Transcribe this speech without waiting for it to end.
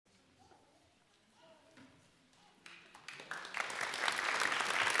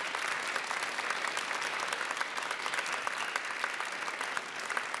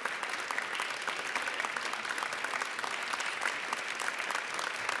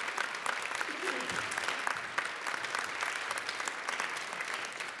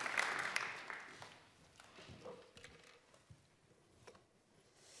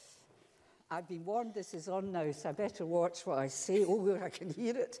I've been warned this is on now, so I better watch what I say. Oh, I can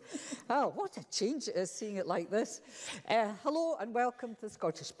hear it. Oh, what a change it is seeing it like this. Hello and welcome to the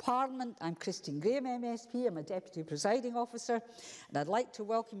Scottish Parliament. I'm Christine Graham, MSP. I'm a Deputy Presiding Officer, and I'd like to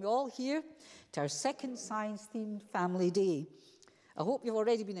welcome you all here to our second science-themed Family Day. I hope you've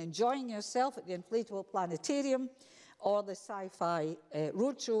already been enjoying yourself at the Inflatable Planetarium or the Sci-Fi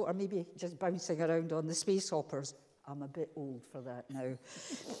Roadshow, or maybe just bouncing around on the space hoppers. I'm a bit old for that now.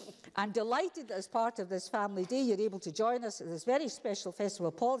 I'm delighted that as part of this Family Day, you're able to join us at this very special Festival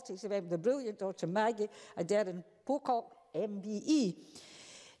of Politics event with the brilliant Dr. Maggie Aderin-Pocock, MBE.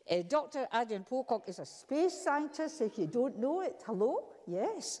 Dr. Aderin-Pocock is a space scientist, if you don't know it. Hello?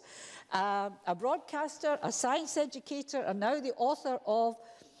 Yes. A broadcaster, a science educator, and now the author of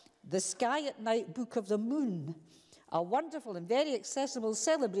The Sky at Night Book of the Moon, a wonderful and very accessible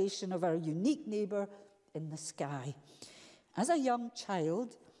celebration of our unique neighbour in the sky. As a young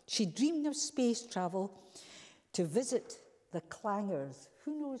child, she dreamed of space travel to visit the clangers.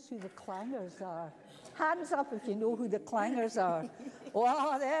 Who knows who the clangers are? Hands up if you know who the clangers are.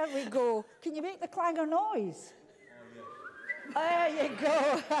 Wow, there we go. Can you make the clanger noise? There you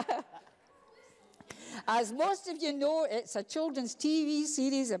go. As most of you know, it's a children's TV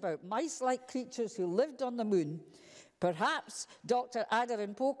series about mice-like creatures who lived on the moon. Perhaps Dr.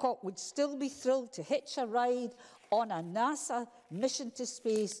 Aderin-Pocock would still be thrilled to hitch a ride on a NASA mission to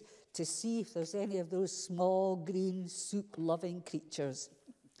space to see if there's any of those small green soup-loving creatures.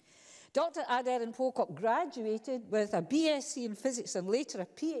 Dr. Aderin-Pocock graduated with a BSc in physics and later a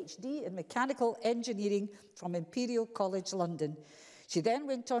PhD in mechanical engineering from Imperial College London. She then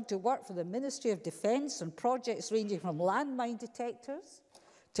went on to work for the Ministry of Defence on projects ranging from landmine detectors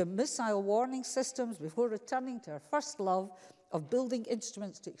to missile warning systems before returning to her first love of building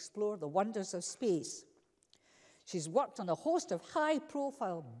instruments to explore the wonders of space. She's worked on a host of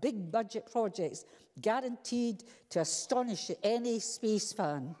high-profile, big-budget projects guaranteed to astonish any space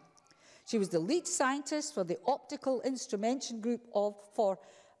fan. She was the lead scientist for the optical instrumentation group for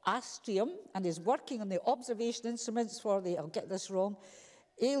Astrium and is working on the observation instruments for the, I'll get this wrong,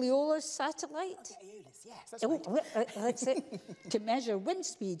 Aeolus satellite? Aeolus, yes, that's right. That's it. To measure wind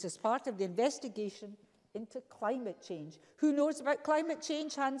speeds as part of the investigation into climate change. Who knows about climate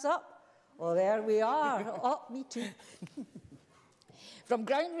change? Hands up. Well, there we are. Oh, me too. From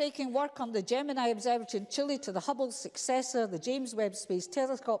groundbreaking work on the Gemini Observatory in Chile to the Hubble's successor, the James Webb Space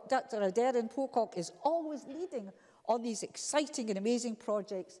Telescope, Dr. Aderin-Pocock is always leading on these exciting and amazing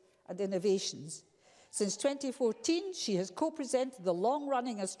projects and innovations. Since 2014, she has co-presented the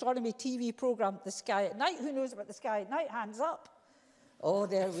long-running astronomy TV programme, The Sky at Night. Who knows about The Sky at Night? Hands up. Oh,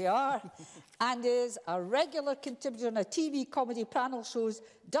 there we are. And is a regular contributor on a TV comedy panel shows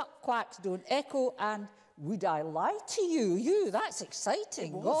Duck Quacks Don't Echo and Would I Lie to You? That's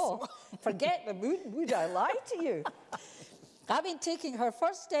exciting. Oh, forget the moon. Would I lie to you? Having taken her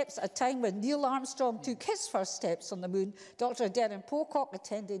first steps at a time when Neil Armstrong took his first steps on the moon, Dr. Aderin-Pocock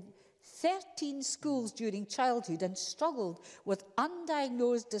attended 13 schools during childhood and struggled with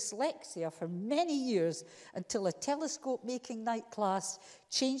undiagnosed dyslexia for many years until a telescope-making night class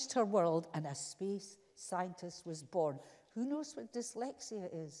changed her world and a space scientist was born. Who knows what dyslexia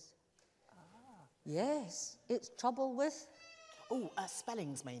is? Yes, it's trouble with? Oh,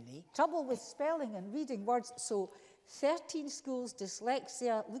 spellings mainly. Trouble with spelling and reading words. So 13 schools,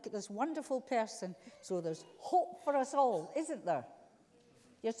 dyslexia. Look at this wonderful person. So there's hope for us all, isn't there?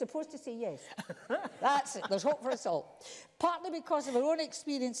 You're supposed to say yes. That's it. There's hope for us all. Partly because of her own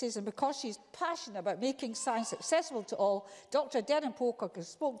experiences and because she's passionate about making science accessible to all, Dr. Aderin-Pocock has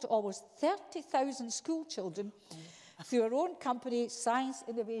spoken to almost 30,000 school children through her own company, Science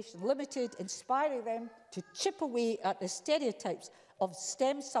Innovation Limited, inspiring them to chip away at the stereotypes of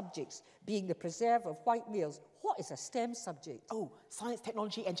STEM subjects being the preserve of white males. What is a STEM subject? Oh, science,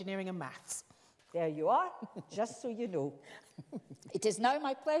 technology, engineering and maths. There you are, just so you know. It is now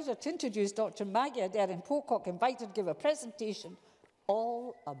my pleasure to introduce Dr. Maggie Aderin-Pocock, invited to give a presentation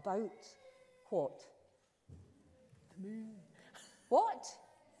all about what? The moon. What?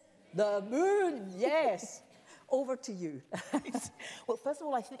 The moon, yes. Over to you. Well, first of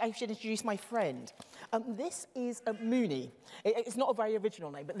all, I think I should introduce my friend. This is Mooney. It's not a very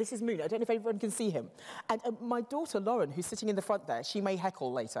original name, but this is Mooney. I don't know if everyone can see him. And my daughter, Lauren, who's sitting in the front there, she may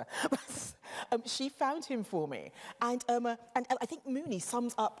heckle later. She found him for me. And I think Mooney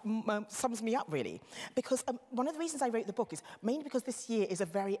sums me up, really. Because one of the reasons I wrote the book is mainly because this year is a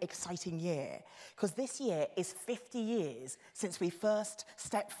very exciting year. Because this year is 50 years since we first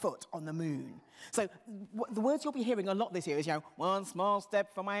stepped foot on the moon. So the words you'll be hearing a lot this year is, one small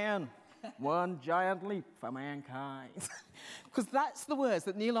step for man, One giant leap for mankind. Because that's the words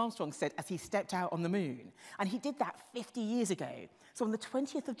that Neil Armstrong said as he stepped out on the moon. And he did that 50 years ago. So on the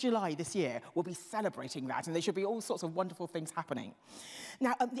 20th of July this year, we'll be celebrating that, and there should be all sorts of wonderful things happening.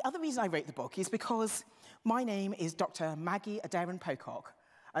 Now, the other reason I wrote the book is because my name is Dr. Maggie Aderin-Pocock,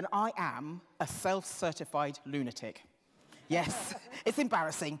 and I am a self-certified lunatic. Yes, it's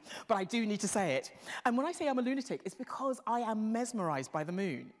embarrassing, but I do need to say it. And when I say I'm a lunatic, it's because I am mesmerised by the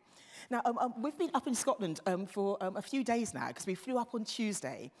moon. Now, we've been up in Scotland for a few days now, because we flew up on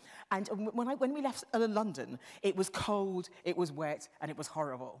Tuesday, and when we left London, it was cold, it was wet, and it was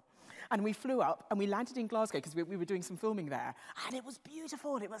horrible. And we flew up, and we landed in Glasgow, because we were doing some filming there, and it was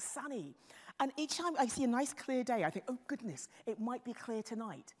beautiful, and it was sunny. And each time I see a nice clear day, I think, oh goodness, it might be clear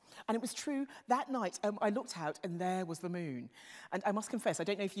tonight. And it was true, that night I looked out and there was the moon. And I must confess, I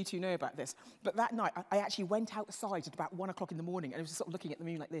don't know if you two know about this, but that night I actually went outside at about 1 o'clock in the morning and I was just sort of looking at the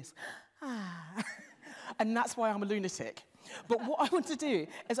moon like this. Ah. And that's why I'm a lunatic. But what I want to do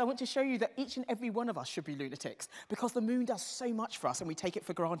is I want to show you that each and every one of us should be lunatics, because the moon does so much for us and we take it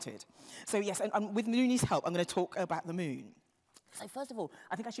for granted. So yes, and with Mooney's help, I'm going to talk about the moon. So first of all,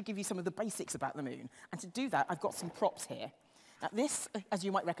 I think I should give you some of the basics about the moon. And to do that, I've got some props here. Now this, as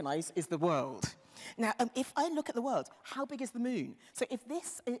you might recognise, is the world. Now, if I look at the world, how big is the moon? So if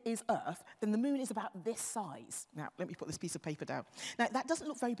this is Earth, then the moon is about this size. Now, let me put this piece of paper down. Now, that doesn't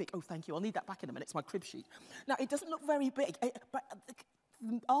look very big. Oh, thank you. I'll need that back in a minute. It's my crib sheet. Now, it doesn't look very big, but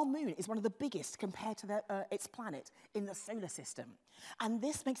our moon is one of the biggest compared to its planet in the solar system. And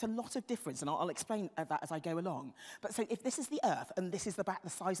this makes a lot of difference, and I'll explain that as I go along. But so if this is the Earth, and this is about the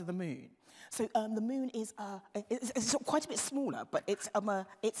size of the moon. So the moon is it's quite a bit smaller, but it's of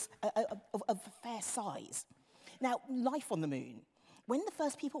a fair size. Now, life on the moon. When the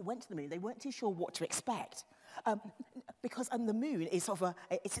first people went to the moon, they weren't too sure what to expect. Because the moon is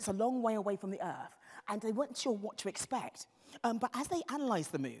it's a long way away from the Earth, and they weren't sure what to expect. But as they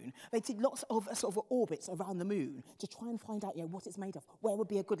analysed the moon, they did lots of sort of orbits around the moon to try and find out, what it's made of, where would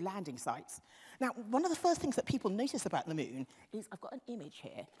be a good landing site. Now, one of the first things that people notice about the moon is, I've got an image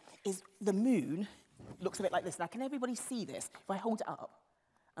here, is the moon looks a bit like this. Now, can everybody see this? If I hold it up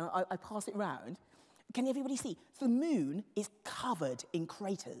and I pass it round, can everybody see? So the moon is covered in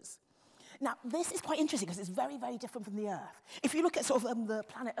craters. Now, this is quite interesting because it's very, very different from the Earth. If you look at sort of the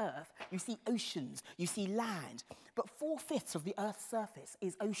planet Earth, you see oceans, you see land, but 4/5 of the Earth's surface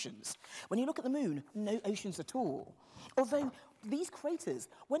is oceans. When you look at the moon, no oceans at all. Although these craters,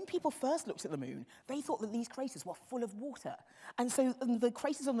 when people first looked at the moon, they thought that these craters were full of water. And so the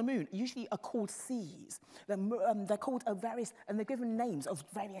craters on the moon usually are called seas. They're called various, and they're given names of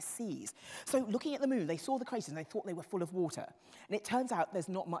various seas. So looking at the moon, they saw the craters and they thought they were full of water. And it turns out there's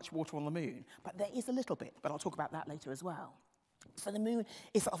not much water on the moon, but there is a little bit, but I'll talk about that later as well. So the moon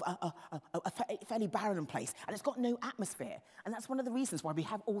is sort of a fairly barren place, and it's got no atmosphere. And that's one of the reasons why we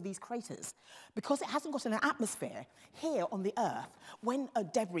have all these craters. Because it hasn't got an atmosphere, here on the Earth, when a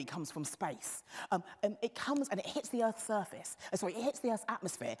debris comes from space, it comes and it hits the Earth's surface. It hits the Earth's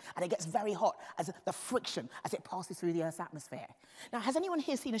atmosphere, and it gets very hot as the friction as it passes through the Earth's atmosphere. Now, has anyone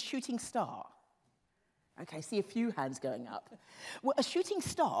here seen a shooting star? Okay, I see a few hands going up. Well, a shooting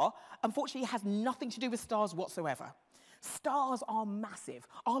star, unfortunately, has nothing to do with stars whatsoever. Stars are massive.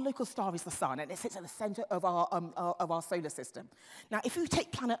 Our local star is the sun, and it sits at the centre of our solar system. Now, if you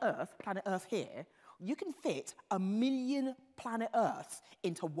take planet Earth here, you can fit 1 million planet Earths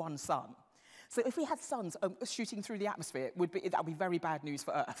into one sun. So if we had suns shooting through the atmosphere, that would be very bad news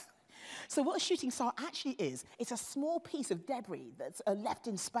for Earth. So what a shooting star actually is, it's a small piece of debris that's left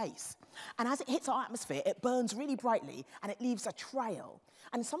in space. And as it hits our atmosphere, it burns really brightly, and it leaves a trail.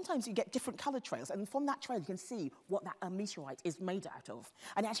 And sometimes you get different coloured trails, and from that trail you can see what that meteorite is made out of.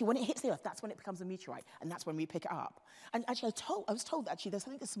 And actually, when it hits the Earth, that's when it becomes a meteorite, and that's when we pick it up. And actually, I was told that actually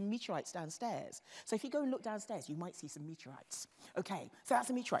there's some meteorites downstairs. So if you go and look downstairs, you might see some meteorites. Okay, so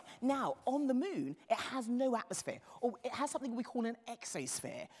that's a meteorite. Now, on the moon, it has no atmosphere, or it has something we call an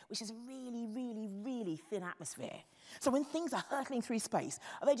exosphere, which is a really, really, really thin atmosphere. So when things are hurtling through space,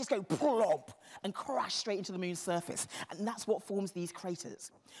 they just go plop and crash straight into the moon's surface. And that's what forms these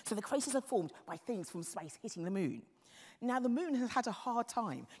craters. So the craters are formed by things from space hitting the moon. Now, the moon has had a hard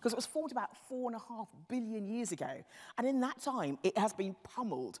time because it was formed about 4.5 billion years ago. And in that time, it has been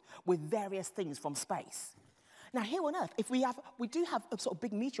pummeled with various things from space. Now, here on Earth, we do have sort of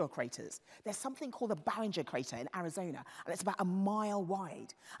big meteor craters. There's something called the Barringer crater in Arizona, and it's about 1 mile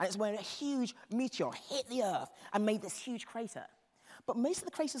wide. And it's where a huge meteor hit the Earth and made this huge crater. But most of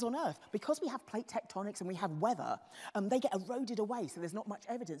the craters on Earth, because we have plate tectonics and we have weather, they get eroded away, so there's not much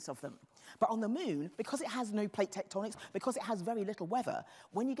evidence of them. But on the moon, because it has no plate tectonics, because it has very little weather,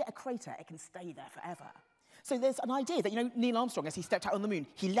 when you get a crater, it can stay there forever. So there's an idea that, you know, Neil Armstrong, as he stepped out on the moon,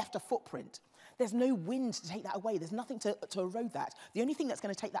 he left a footprint. There's no wind to take that away. There's nothing to erode that. The only thing that's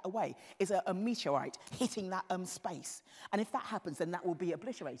going to take that away is a meteorite hitting that space. And if that happens, then that will be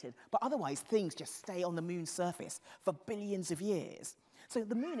obliterated. But otherwise, things just stay on the moon's surface for billions of years. So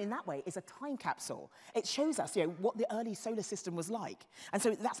the moon, in that way, is a time capsule. It shows us, you know, what the early solar system was like. And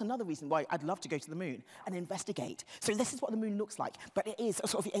so that's another reason why I'd love to go to the moon and investigate. So this is what the moon looks like, but it is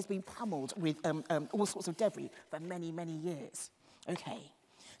sort of, it's been pummeled with all sorts of debris for many, many years. Okay,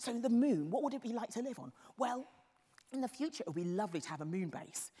 so the moon, what would it be like to live on? Well, in the future, it would be lovely to have a moon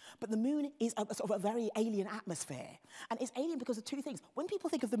base. But the moon is a sort of a very alien atmosphere. And it's alien because of two things. When people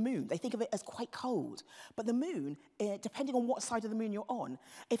think of the moon, they think of it as quite cold. But the moon, depending on what side of the moon you're on,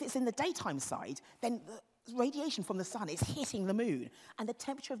 if it's in the daytime side, then the radiation from the sun is hitting the moon. And the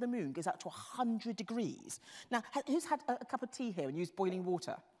temperature of the moon goes up to 100 degrees. Now, who's had a cup of tea here and used boiling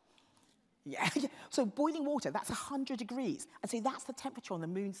water? Yeah, so boiling water, that's 100 degrees. And so that's the temperature on the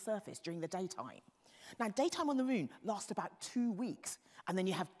moon's surface during the daytime. Now, daytime on the moon lasts about 2 weeks, and then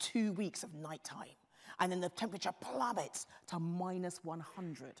you have 2 weeks of nighttime. And then the temperature plummets to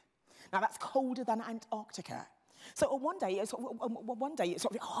 -100. Now, that's colder than Antarctica. So one day, it's sort of,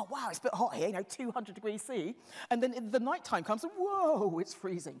 oh, wow, it's a bit hot here, you know, 200 degrees C. And then the nighttime comes, and whoa, it's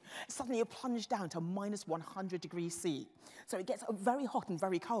freezing. Suddenly you plunge down to -100 degrees C. So it gets very hot and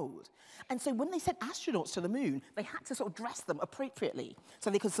very cold. And so when they sent astronauts to the moon, they had to sort of dress them appropriately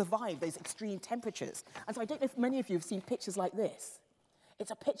so they could survive those extreme temperatures. And so I don't know if many of you have seen pictures like this.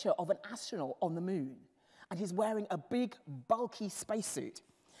 It's a picture of an astronaut on the moon, and he's wearing a big, bulky spacesuit.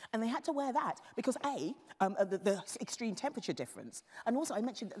 And they had to wear that because, the extreme temperature difference, and also I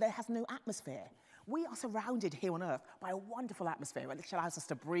mentioned that there has no atmosphere. We are surrounded here on Earth by a wonderful atmosphere which allows us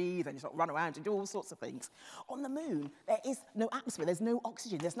to breathe and sort of run around and do all sorts of things. On the moon, there is no atmosphere, there's no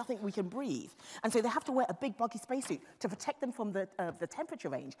oxygen, there's nothing we can breathe. And so they have to wear a big bulky spacesuit to protect them from the temperature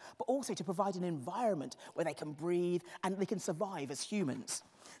range, but also to provide an environment where they can breathe and they can survive as humans.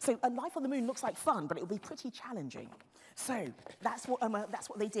 So life on the moon looks like fun, but it will be pretty challenging. So that's what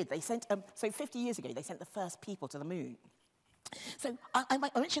they did. They sent, so 50 years ago, they sent the first people to the moon. So I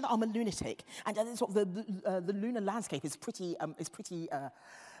mentioned that I'm a lunatic, and sort of the lunar landscape is pretty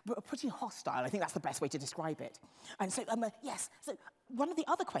hostile. I think that's the best way to describe it. And so, yes, so one of the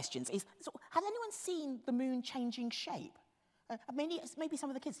other questions is, so has anyone seen the moon changing shape? Maybe some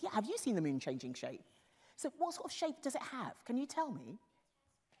of the kids. Yeah, have you seen the moon changing shape? So what sort of shape does it have? Can you tell me?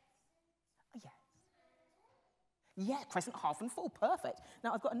 Yeah. Yeah, crescent, half, and full. Perfect.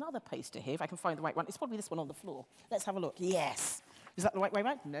 Now, I've got another poster here, if I can find the right one. It's probably this one on the floor. Let's have a look. Yes. Is that the right way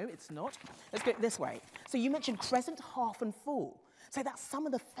around? No, it's not. Let's go this way. So you mentioned crescent, half, and full. So that's some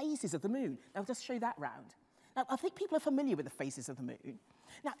of the phases of the moon. Now, I'll just show that round. Now, I think people are familiar with the phases of the moon.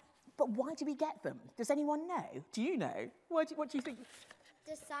 Now, but why do we get them? Does anyone know? Do you know? What do you think?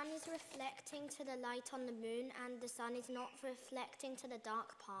 The sun is reflecting to the light on the moon, and the sun is not reflecting to the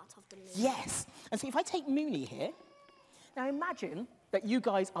dark part of the moon. Yes. And so if I take Mooney here, now imagine that you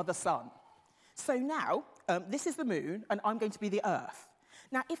guys are the sun. So now, this is the moon, and I'm going to be the Earth.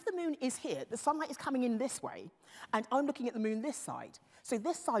 Now, if the moon is here, the sunlight is coming in this way, and I'm looking at the moon this side. So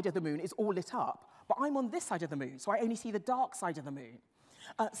this side of the moon is all lit up, but I'm on this side of the moon, so I only see the dark side of the moon.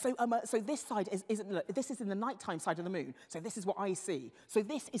 So this side this is in the nighttime side of the moon. So this is what I see. So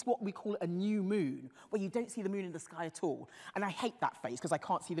this is what we call a new moon, where you don't see the moon in the sky at all. And I hate that phase because I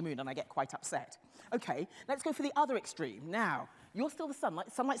can't see the moon and I get quite upset. Okay, let's go for the other extreme. Now, you're still the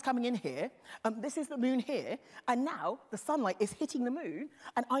sunlight. Sunlight's coming in here. This is the moon here. And now the sunlight is hitting the moon,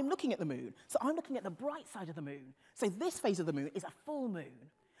 and I'm looking at the moon. So I'm looking at the bright side of the moon. So this phase of the moon is a full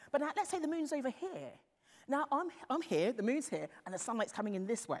moon. But now let's say the moon's over here. Now, I'm here, the moon's here, and the sunlight's coming in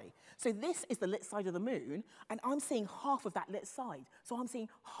this way. So this is the lit side of the moon, and I'm seeing half of that lit side. So I'm seeing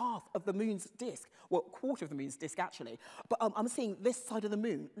half of the moon's disk, well, a quarter of the moon's disk, actually. But I'm seeing this side of the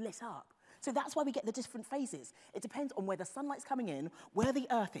moon lit up. So that's why we get the different phases. It depends on where the sunlight's coming in, where the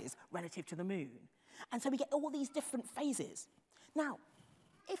Earth is relative to the moon. And so we get all these different phases. Now,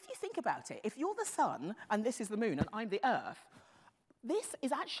 if you think about it, if you're the sun, and this is the moon, and I'm the Earth, this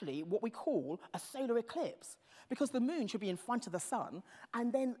is actually what we call a solar eclipse, because the moon should be in front of the sun,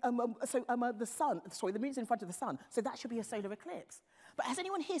 and then the moon's in front of the sun, so that should be a solar eclipse. But has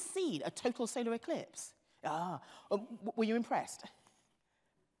anyone here seen a total solar eclipse? Were you impressed?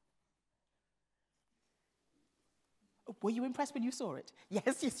 Were you impressed when you saw it?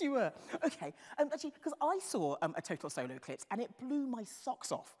 Yes, yes, you were. Okay, actually, because I saw a total solar eclipse, and it blew my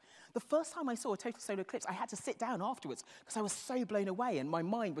socks off. The first time I saw a total solar eclipse, I had to sit down afterwards because I was so blown away, and my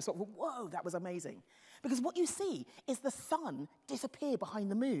mind was sort of, whoa, that was amazing. Because what you see is the sun disappear behind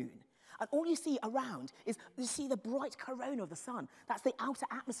the moon. And all you see around is you see the bright corona of the sun. That's the outer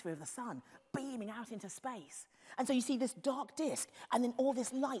atmosphere of the sun beaming out into space. And so you see this dark disk and then all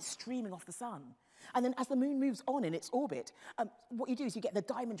this light streaming off the sun. And then as the moon moves on in its orbit, what you do is you get the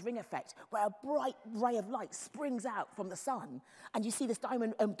diamond ring effect, where a bright ray of light springs out from the sun, and you see this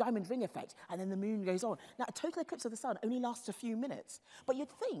diamond ring effect, and then the moon goes on. Now, a total eclipse of the sun only lasts a few minutes, but you'd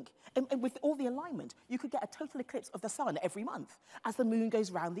think, with all the alignment, you could get a total eclipse of the sun every month as the moon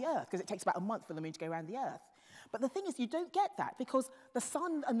goes round the Earth, because it takes about a month for the moon to go around the Earth. But the thing is, you don't get that because the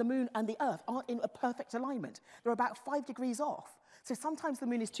sun and the moon and the Earth aren't in a perfect alignment. They're about 5 degrees off. So sometimes the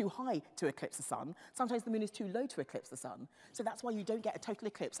moon is too high to eclipse the sun. Sometimes the moon is too low to eclipse the sun. So that's why you don't get a total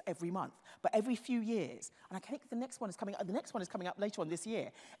eclipse every month, but every few years. And I think the next one is coming up. The next one is coming up later on this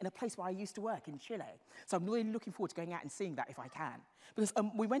year in a place where I used to work in Chile. So I'm really looking forward to going out and seeing that if I can. Because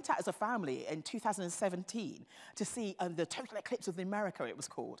we went out as a family in 2017 to see the total eclipse of America, it was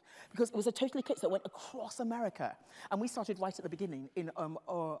called. Because it was a total eclipse that went across America. And we started right at the beginning in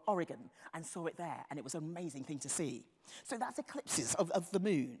Oregon and saw it there. And it was an amazing thing to see. So that's eclipses of the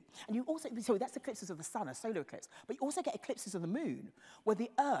moon. And you also, so that's eclipses of the sun, a solar eclipse. But you also get eclipses of the moon, where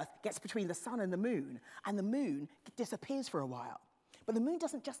the Earth gets between the sun and the moon disappears for a while. But the moon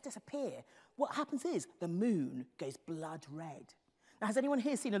doesn't just disappear. What happens is the moon goes blood red. Now, has anyone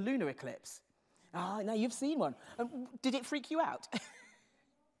here seen a lunar eclipse? Ah, now you've seen one. Did it freak you out?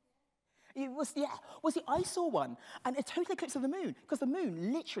 Well, see, I saw one, and a total eclipse of the moon, because the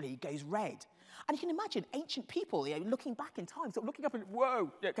moon literally goes red. And you can imagine ancient people, looking back in time, sort of looking up and,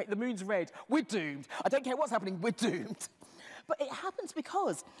 whoa, okay, the moon's red, we're doomed. I don't care what's happening, we're doomed. But it happens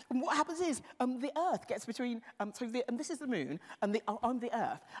because what happens is the Earth gets between, and this is the moon, and on the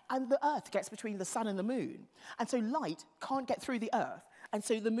Earth, and the Earth gets between the sun and the moon. And so light can't get through the Earth, and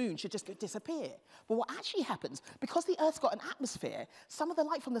so the moon should just disappear. But what actually happens, because the Earth's got an atmosphere, some of the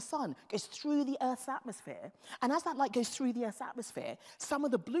light from the sun goes through the Earth's atmosphere, and as that light goes through the Earth's atmosphere, some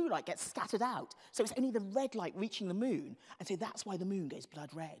of the blue light gets scattered out, so it's only the red light reaching the moon, and so that's why the moon goes blood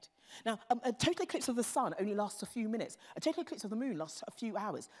red. Now, a total eclipse of the sun only lasts a few minutes. A total eclipse of the moon lasts a few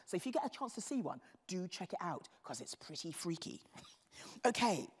hours. So if you get a chance to see one, do check it out, because it's pretty freaky.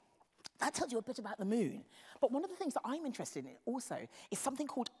 Okay, that tells you a bit about the moon. But one of the things that I'm interested in also is something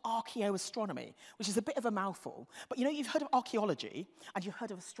called archaeoastronomy, which is a bit of a mouthful. But you've heard of archaeology and you've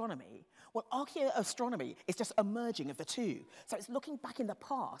heard of astronomy. Well, archaeoastronomy is just a merging of the two. So it's looking back in the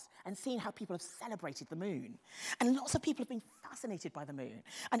past and seeing how people have celebrated the moon. And lots of people have been fascinated by the moon.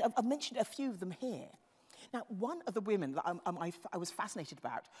 And I've mentioned a few of them here. Now, one of the women that I was fascinated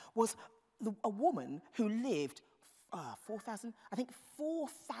about was a woman who lived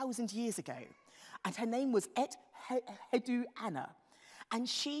 4,000 years ago. And her name was Aderin-Pocock. And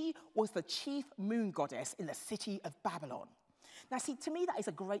she was the chief moon goddess in the city of Babylon. Now, see, to me, that is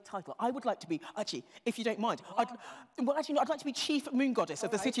a great title. I would like to be, actually, if you don't mind, I'd like to be chief moon goddess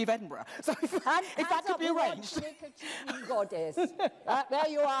of the city of Edinburgh. So if that could be arranged. Make a chief moon goddess. There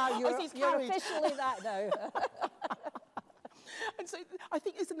you are. You're officially that now. And so I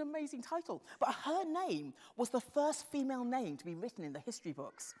think it's an amazing title. But her name was the first female name to be written in the history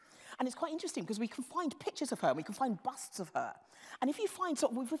books. And it's quite interesting because we can find pictures of her, and we can find busts of her. And if you find,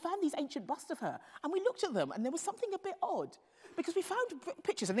 we found these ancient busts of her, and we looked at them, and there was something a bit odd. Because we found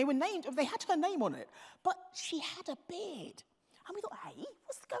pictures, and they had her name on it, but she had a beard. And we thought, hey,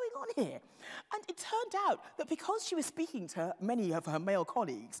 what's going on here? And it turned out that because she was speaking to many of her male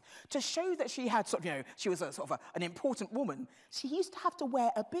colleagues, to show that she had she was an important woman, she used to have to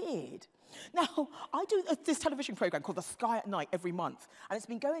wear a beard. Now, I do this television program called The Sky at Night every month, and it's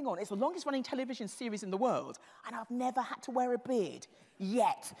been going on. It's the longest running television series in the world, and I've never had to wear a beard.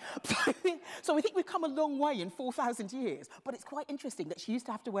 Yet. So we think we've come a long way in 4,000 years, but it's quite interesting that she used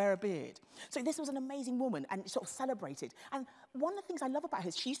to have to wear a beard. So this was an amazing woman and sort of celebrated. And one of the things I love about her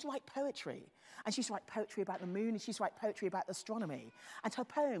is she used to write poetry. And she used to write poetry about the moon, and she used to write poetry about astronomy. And her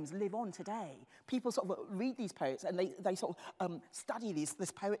poems live on today. People sort of read these poets, and they sort of study this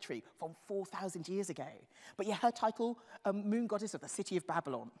poetry from 4,000 years ago. But yeah, her title, Moon Goddess of the City of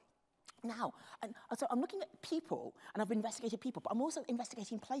Babylon. Now, and so I'm looking at people, and I've investigated people, but I'm also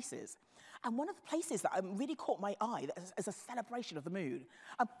investigating places. And one of the places that really caught my eye as a celebration of the moon,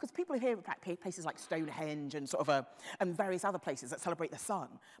 because people hear about places like Stonehenge and sort of and various other places that celebrate the sun,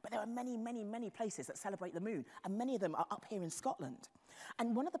 but there are many, many, many places that celebrate the moon, and many of them are up here in Scotland.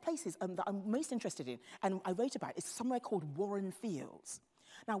 And one of the places that I'm most interested in, and I wrote about, is somewhere called Warren Fields.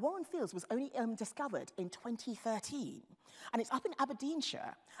 Now, Warren Fields was only discovered in 2013, and it's up in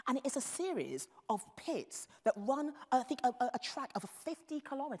Aberdeenshire, and it is a series of pits that run, I think, a track of 50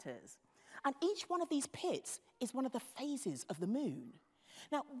 kilometres. And each one of these pits is one of the phases of the moon.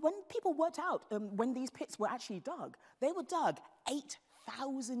 Now, when people worked out when these pits were actually dug, they were dug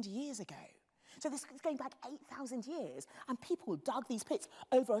 8,000 years ago. So this is going back 8,000 years, and people dug these pits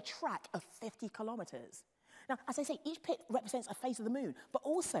over a track of 50 kilometres. Now, as I say, each pit represents a phase of the moon, but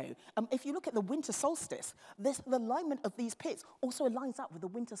also, if you look at the winter solstice, the alignment of these pits also lines up with the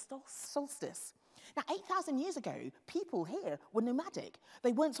winter solstice. Now, 8,000 years ago, people here were nomadic.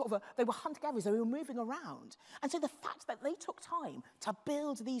 They weren't they were hunter-gatherers, they were moving around. And so the fact that they took time to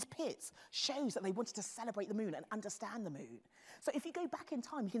build these pits shows that they wanted to celebrate the moon and understand the moon. So if you go back in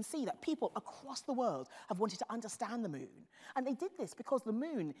time, you can see that people across the world have wanted to understand the moon. And they did this because the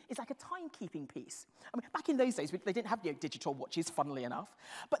moon is like a timekeeping piece. I mean, back in those days, they didn't have digital watches, funnily enough,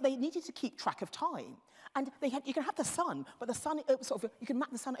 but they needed to keep track of time. And you can have the sun, but the sun, you can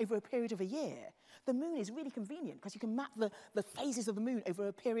map the sun over a period of a year. The moon is really convenient because you can map the phases of the moon over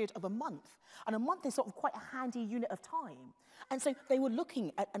a period of a month. And a month is sort of quite a handy unit of time. And so they were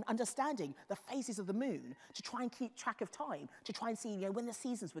looking at and understanding the phases of the moon to try and keep track of time, to try and see when the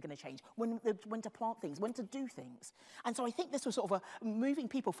seasons were going to change, when to plant things, when to do things. And so I think this was sort of moving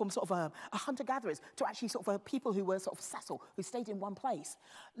people from sort of a hunter-gatherers to actually sort of people who were sort of sessile, who stayed in one place.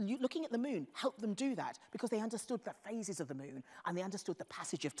 Looking at the moon helped them do that because they understood the phases of the moon and they understood the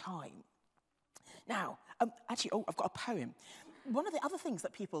passage of time. Now, actually, I've got a poem. One of the other things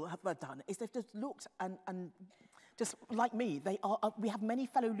that people have done is they've just looked and just like me, we have many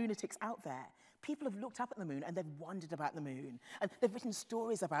fellow lunatics out there. People have looked up at the moon and they've wondered about the moon. And they've written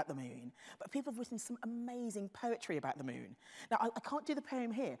stories about the moon. But people have written some amazing poetry about the moon. Now, I can't do the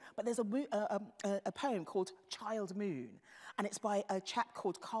poem here, but there's a poem called Child Moon. And it's by a chap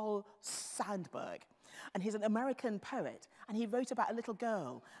called Carl Sandburg. And he's an American poet, and he wrote about a little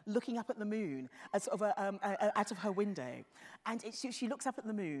girl looking up at the moon as sort of out of her window. And she looks up at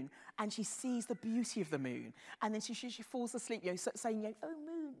the moon, and she sees the beauty of the moon. And then she falls asleep, saying, oh,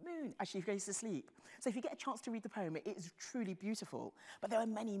 moon, moon, as she goes to sleep. So if you get a chance to read the poem, it is truly beautiful. But there are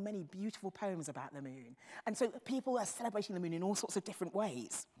many, many beautiful poems about the moon. And so people are celebrating the moon in all sorts of different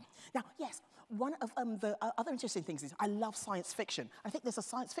ways. Now, yes, one of the other interesting things is I love science fiction. I think there's a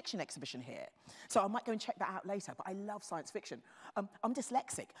science fiction exhibition here. So I might go and check that out later, but I love science fiction. I'm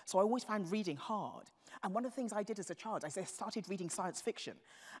dyslexic, so I always found reading hard. And one of the things I did as a child, I started reading science fiction.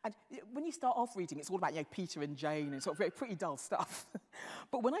 And when you start off reading, it's all about Peter and Jane and sort of very pretty dull stuff.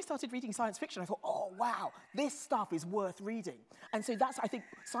 But when I started reading science fiction, I thought, oh, wow, this stuff is worth reading. And so I think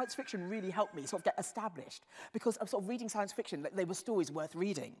science fiction really helped me sort of get established because of sort of reading science fiction, they were stories worth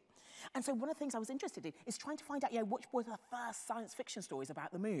reading. And so one of the things I was interested in is trying to find out, which were the first science fiction stories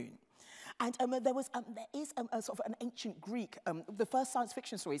about the moon. And there is a sort of an ancient Greek, the first science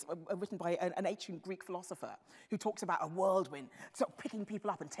fiction stories are written by an ancient Greek philosopher who talks about a whirlwind, sort of picking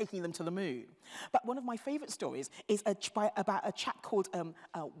people up and taking them to the moon. But one of my favourite stories is about a chap called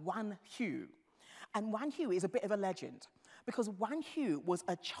Wan Hu. And Wan Hu is a bit of a legend because Wan Hu was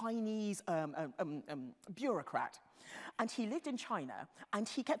a Chinese bureaucrat. And he lived in China, and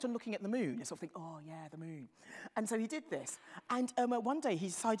he kept on looking at the moon and sort of think, oh, yeah, the moon. And so he did this. And one day he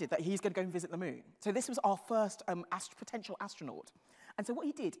decided that he's going to go and visit the moon. So this was our first potential astronaut. And so what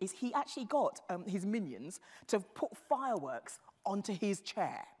he did is he actually got his minions to put fireworks onto his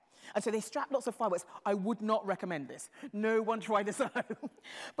chair. And so they strapped lots of fireworks. I would not recommend this. No one try this at home.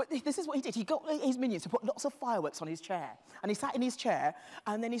 But this is what he did. He got his minions to put lots of fireworks on his chair. And he sat in his chair,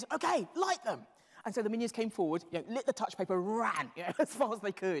 and then he said, OK, light them. And so the minions came forward, lit the touch paper, ran as far as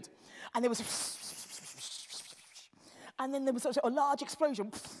they could. And there was and then there was a large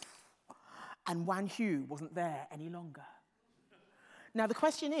explosion. And Wan Hu wasn't there any longer. Now, the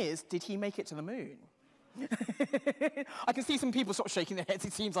question is, did he make it to the moon? I can see some people sort of shaking their heads.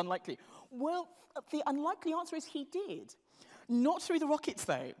 It seems unlikely. Well, the unlikely answer is he did. Not through the rockets,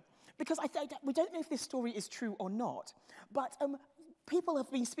 though, because we don't know if this story is true or not. But people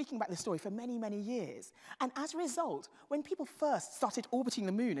have been speaking about this story for many, many years. And as a result, when people first started orbiting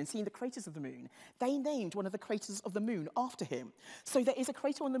the moon and seeing the craters of the moon, they named one of the craters of the moon after him. So there is a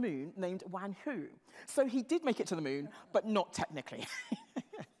crater on the moon named Wan Hu. So he did make it to the moon, but not technically.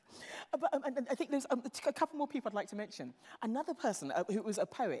 And I think there's a couple more people I'd like to mention. Another person who was a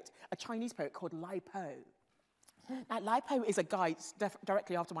poet, a Chinese poet called Lai Po. Now, Lai Po is a guy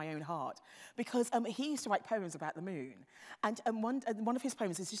directly after my own heart because he used to write poems about the moon. And one of his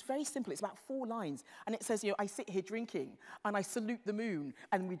poems is just very simple. It's about 4 lines. And it says, I sit here drinking and I salute the moon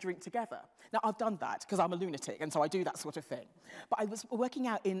and we drink together. Now, I've done that because I'm a lunatic and so I do that sort of thing. But I was working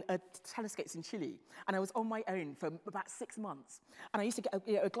out in telescopes in Chile and I was on my own for about 6 months. And I used to get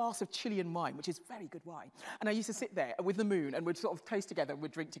a glass of Chilean wine, which is very good wine. And I used to sit there with the moon and we'd sort of toast together and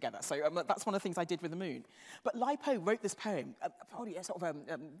we'd drink together. So that's one of the things I did with the moon. But Lai Po wrote this poem probably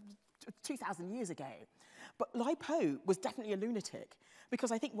 2,000 years ago. But Lai Po was definitely a lunatic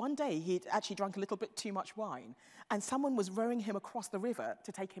because I think one day he'd actually drunk a little bit too much wine and someone was rowing him across the river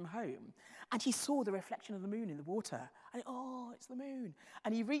to take him home. And he saw the reflection of the moon in the water. And it's the moon.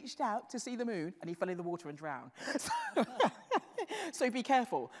 And he reached out to see the moon and he fell in the water and drowned. So be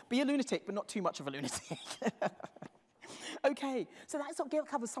careful. Be a lunatic, but not too much of a lunatic. Okay, so that sort of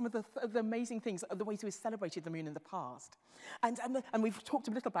covers some of the amazing things, the ways we've celebrated the moon in the past. And we've talked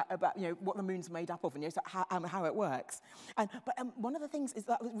a little about what the moon's made up of and how it works. But one of the things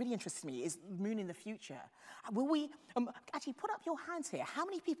that really interests me is the moon in the future. Will we, actually put up your hands here. How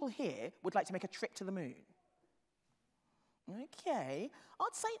many people here would like to make a trip to the moon? Okay,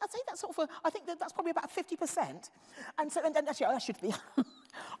 I'd say that's sort of I think that's probably about 50%. And actually, I should be.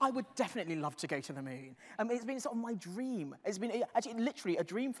 I would definitely love to go to the moon. It's been sort of my dream. It's been actually literally a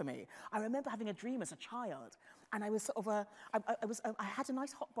dream for me. I remember having a dream as a child, and I was sort of I had a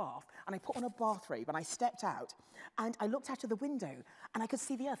nice hot bath, and I put on a bathrobe, and I stepped out, and I looked out of the window, and I could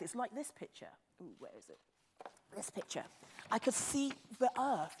see the Earth. It's like this picture. Ooh, where is it? This picture. I could see the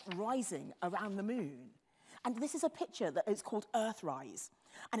Earth rising around the moon. And this is a picture that is called Earthrise.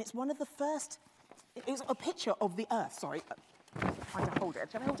 And it's one of the first, it's a picture of the Earth, sorry. I'm trying to hold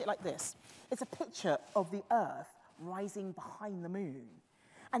it. Can I hold it like this? It's a picture of the Earth rising behind the moon.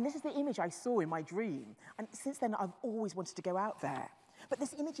 And this is the image I saw in my dream. And since then, I've always wanted to go out there. But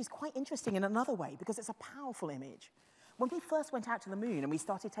this image is quite interesting in another way because it's a powerful image. When we first went out to the moon and we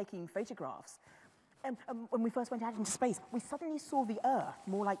started taking photographs, when we first went out into space, we suddenly saw the Earth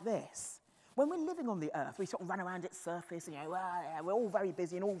more like this. When we're living on the Earth, we sort of run around its surface, and we're all very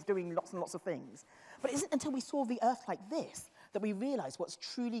busy and all doing lots and lots of things. But it isn't until we saw the Earth like this that we realize what's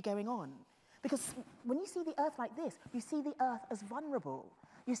truly going on. Because when you see the Earth like this, you see the Earth as vulnerable.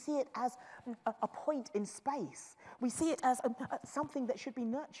 You see it as a point in space. We see it as something that should be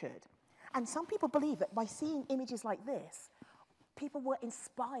nurtured. And some people believe that by seeing images like this, people were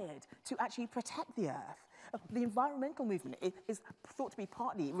inspired to actually protect the Earth. The environmental movement is thought to be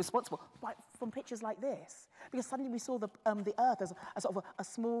partly responsible from pictures like this, because suddenly we saw the Earth as a sort of a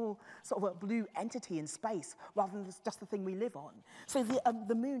small sort of a blue entity in space rather than just the thing we live on. So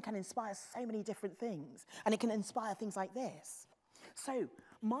the moon can inspire so many different things, and it can inspire things like this. So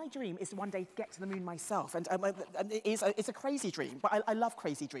my dream is to one day get to the moon myself, and it's a crazy dream, but I love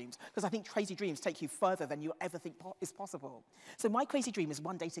crazy dreams, because I think crazy dreams take you further than you ever think is possible. So my crazy dream is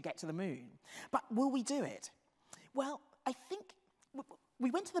one day to get to the moon. But will we do it? Well, I think we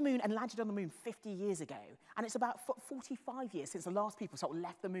went to the moon and landed on the moon 50 years ago, and it's about 45 years since the last people sort of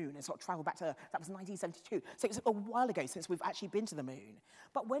left the moon and sort of travelled back to Earth. That was 1972. So it's a while ago since we've actually been to the moon.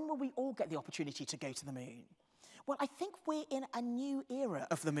 But when will we all get the opportunity to go to the moon? Well, I think we're in a new era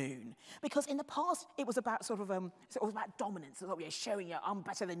of the moon, because in the past it was about sort of it was about dominance, sort of, showing I'm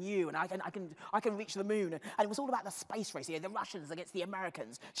better than you, and I can reach the moon, and it was all about the space race, the Russians against the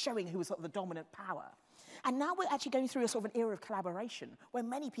Americans, showing who was sort of the dominant power. And now we're actually going through a sort of an era of collaboration where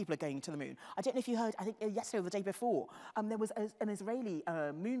many people are going to the moon. I don't know if you heard, I think yesterday or the day before, there was an Israeli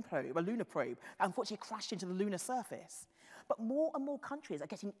moon probe, a lunar probe, that unfortunately crashed into the lunar surface. But more and more countries are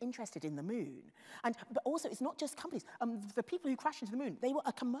getting interested in the moon. But also, it's not just companies. The people who crashed into the moon, they were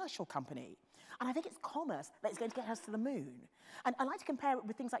a commercial company. And I think it's commerce that is going to get us to the moon. And I like to compare it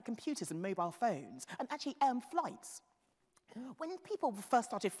with things like computers and mobile phones, and actually flights. When people first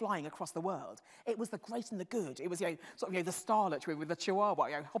started flying across the world, it was the great and the good. It was, the starlet with the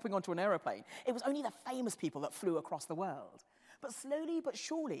chihuahua, hopping onto an aeroplane. It was only the famous people that flew across the world. But slowly but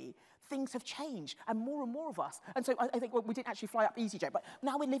surely, things have changed, and more of us. And so I think we didn't actually fly up EasyJet, but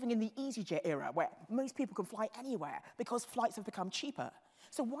now we're living in the EasyJet era, where most people can fly anywhere because flights have become cheaper.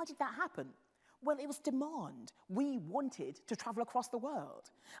 So why did that happen? Well, it was demand. We wanted to travel across the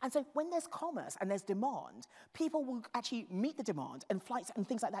world. And so when there's commerce and there's demand, people will actually meet the demand and flights and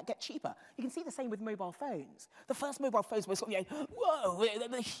things like that get cheaper. You can see the same with mobile phones. The first mobile phones were sort of, whoa,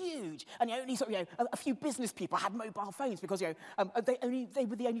 they're huge. And only sort of, a few business people had mobile phones because, they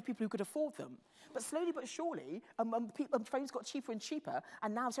were the only people who could afford them. But slowly but surely, phones got cheaper and cheaper.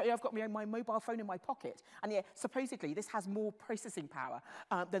 And now I've got my mobile phone in my pocket. And supposedly this has more processing power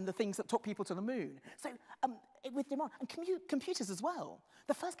than the things that took people to the moon. So with demand, and computers as well.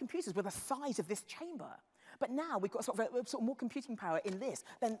 The first computers were the size of this chamber. But now we've got sort of more computing power in this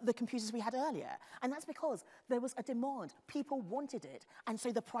than the computers we had earlier. And that's because there was a demand. People wanted it, and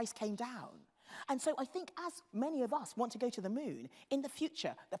so the price came down. And so I think as many of us want to go to the moon, in the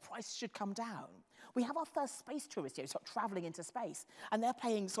future, the price should come down. We have our first space tourists sort of traveling into space, and they're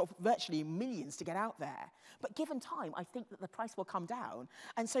paying sort of virtually millions to get out there. But given time, I think that the price will come down.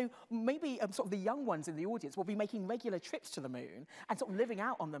 And so maybe sort of the young ones in the audience will be making regular trips to the moon and sort of living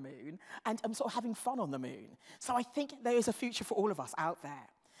out on the moon and sort of having fun on the moon. So I think there is a future for all of us out there.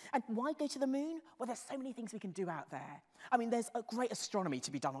 And why go to the moon? Well, there's so many things we can do out there. I mean, there's a great astronomy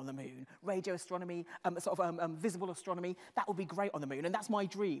to be done on the moon. Radio astronomy, visible astronomy. That will be great on the moon. And that's my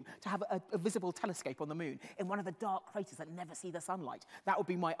dream, to have a visible telescope on the moon in one of the dark craters that never see the sunlight. That would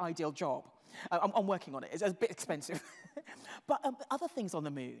be my ideal job. I'm working on it. It's a bit expensive. But other things on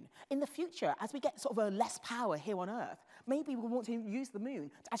the moon. In the future, as we get sort of less power here on Earth, maybe we'll want to use the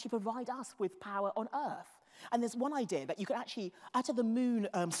moon to actually provide us with power on Earth. And there's one idea that you could actually, out of the moon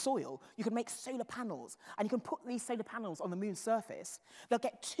soil, you can make solar panels. And you can put these solar panels on the moon's surface. They'll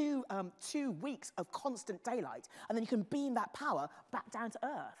get 2 weeks of constant daylight. And then you can beam that power back down to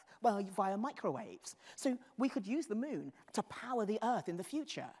Earth, well, via microwaves. So we could use the moon to power the Earth in the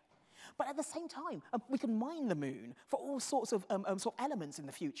future. But at the same time, we can mine the moon for all sorts of elements in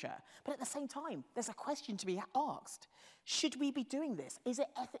the future. But at the same time, there's a question to be asked. Should we be doing this? Is it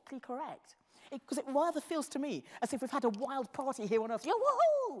ethically correct? Because it rather feels to me as if we've had a wild party here on Earth.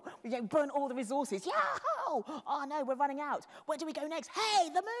 Woohoo! We burn all the resources. Yahoo! Oh no, we're running out. Where do we go next? Hey,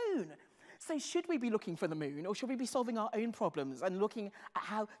 the moon! So should we be looking for the moon, or should we be solving our own problems and looking at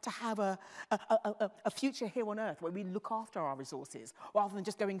how to have a future here on Earth where we look after our resources, rather than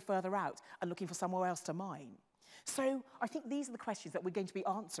just going further out and looking for somewhere else to mine? So I think these are the questions that we're going to be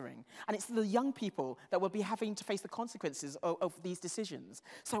answering. And it's the young people that will be having to face the consequences of these decisions.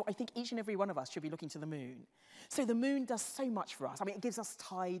 So I think each and every one of us should be looking to the moon. So the moon does so much for us. I mean, it gives us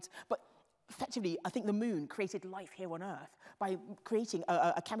tides, but effectively, I think the moon created life here on Earth by creating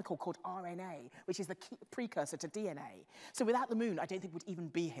a chemical called RNA, which is the precursor to DNA. So without the moon, I don't think we'd even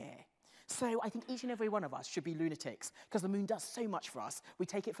be here. So I think each and every one of us should be lunatics, because the moon does so much for us. We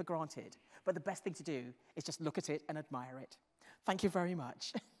take it for granted. But the best thing to do is just look at it and admire it. Thank you very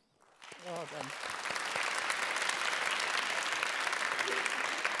much. Well done.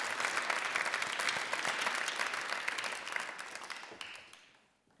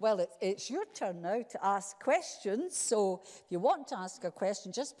 Well, it's your turn now to ask questions. So if you want to ask a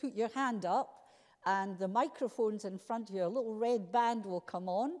question, just put your hand up, and the microphone's in front of you. A little red band will come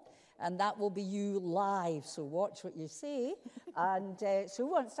on, and that will be you live. So watch what you say. And so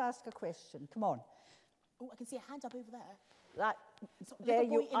who wants to ask a question? Come on. Oh, I can see a hand up over there. That, there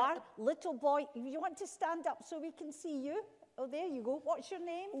you are. Little boy, you want to stand up so we can see you? Oh, there you go. What's your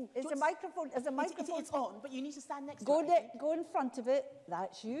name? Ooh, is the microphone? It's on, but you need to stand next to it. Go in front of it.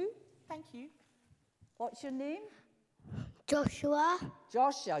 That's you. Thank you. What's your name? Joshua.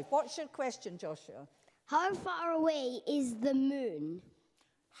 Joshua. What's your question, Joshua? How far away is the moon?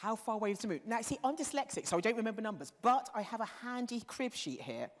 How far away is the moon? Now, see, I'm dyslexic, so I don't remember numbers, but I have a handy crib sheet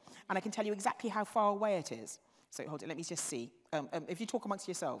here, and I can tell you exactly how far away it is. So hold it, let me just see. If you talk amongst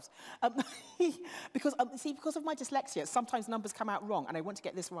yourselves. Because of my dyslexia, sometimes numbers come out wrong, and I want to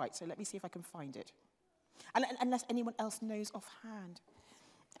get this right, so let me see if I can find it. And unless anyone else knows offhand.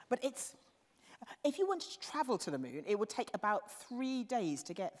 But it's, if you wanted to travel to the moon, it would take about 3 days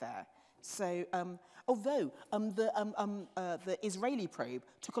to get there. So, although the Israeli probe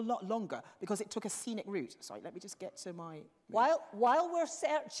took a lot longer because it took a scenic route. Sorry, let me just get to my... While we're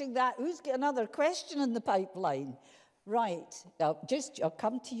searching that, who's got another question in the pipeline? Right, I'll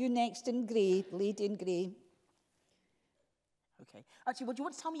come to you next in grey, lady in grey. Okay. Actually, would you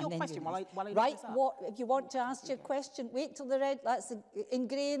want to tell me your question while I look right, this up? if you want to ask your question, wait till the red, that's in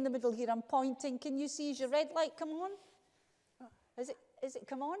grey in the middle here, I'm pointing. Can you see, is your red light come on? Is it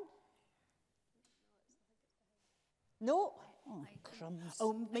come on? No? Oh, crumbs.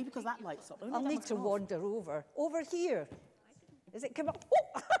 Oh, maybe because that light's up. I'll need to wander over. Over here. Is it come up?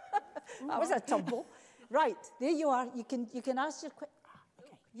 Oh! That was a tumble. Right, there you are. You can ask your question.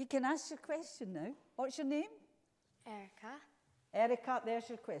 Okay. You can ask your question now. What's your name? Erica. Erica, there's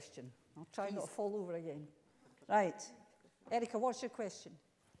your question. I'll try not to fall over again. Right. Erica, what's your question?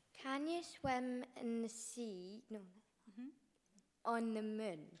 Can you swim in the sea? No. On the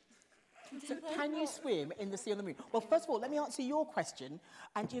moon. So can you swim in the sea on the moon? Well, first of all, let me answer your question.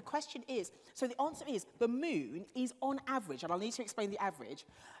 And your question is, so the answer is the moon is on average, and I'll need to explain the average,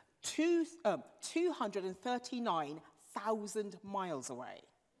 239,000 miles away.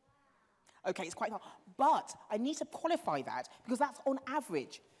 Okay, it's quite far. But I need to qualify that because that's on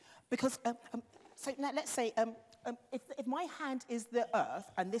average. Because, so now let's say, if my hand is the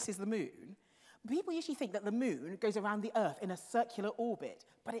Earth and this is the moon, people usually think that the moon goes around the Earth in a circular orbit,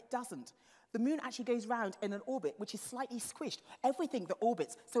 but it doesn't. The moon actually goes round in an orbit which is slightly squished. Everything that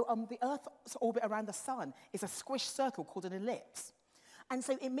orbits, so the Earth's orbit around the sun is a squished circle called an ellipse. And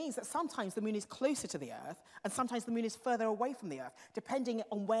so it means that sometimes the moon is closer to the Earth and sometimes the moon is further away from the Earth, depending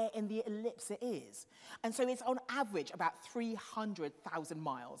on where in the ellipse it is. And so it's on average about 300,000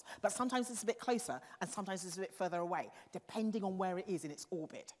 miles, but sometimes it's a bit closer and sometimes it's a bit further away, depending on where it is in its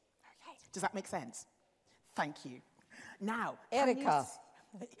orbit. Does that make sense? Thank you. Now, Erica.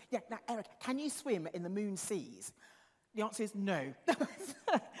 Erica, can you swim in the moon seas? The answer is no.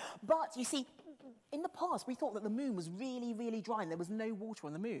 But you see, in the past, we thought that the moon was really, really dry and there was no water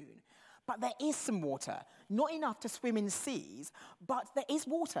on the moon. But there is some water, not enough to swim in seas, but there is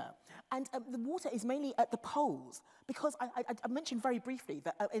water. And the water is mainly at the poles, because I mentioned very briefly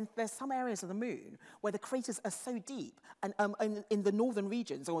that there's some areas of the moon where the craters are so deep, and in the northern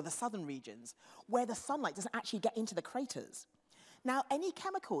regions or the southern regions, where the sunlight doesn't actually get into the craters. Now, any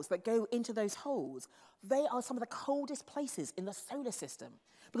chemicals that go into those holes, they are some of the coldest places in the solar system,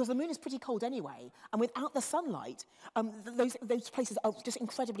 because the moon is pretty cold anyway, and without the sunlight, those places are just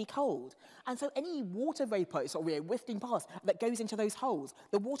incredibly cold. And so any water vapor sort of wafting past that goes into those holes,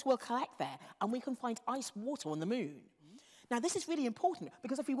 the water will collect there, and we can find ice water on the moon. Now, this is really important,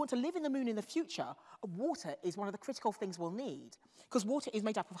 because if we want to live in the moon in the future, water is one of the critical things we'll need, because water is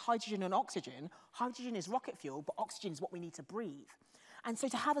made up of hydrogen and oxygen. Hydrogen is rocket fuel, but oxygen is what we need to breathe. And so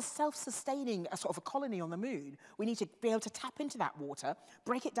to have a self-sustaining sort of a colony on the moon, we need to be able to tap into that water,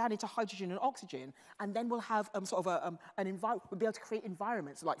 break it down into hydrogen and oxygen, and then we'll have sort of an environment. We'll be able to create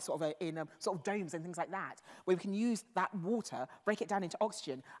environments like sort of in sort of domes and things like that, where we can use that water, break it down into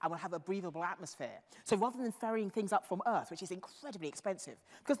oxygen, and we'll have a breathable atmosphere. So rather than ferrying things up from Earth, which is incredibly expensive,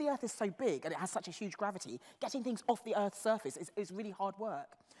 because the Earth is so big and it has such a huge gravity, getting things off the Earth's surface is really hard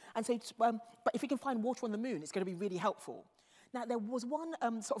work. And so, but if we can find water on the moon, it's going to be really helpful. Now, there was one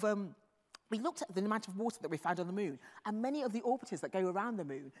we looked at the amount of water that we found on the moon, and many of the orbiters that go around the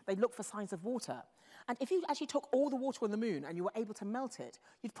moon, they look for signs of water. And if you actually took all the water on the moon and you were able to melt it,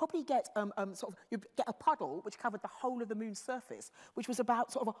 you'd probably get you'd get a puddle which covered the whole of the moon's surface, which was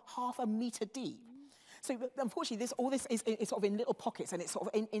about sort of half a meter deep. So unfortunately, all this is sort of in little pockets, and it's sort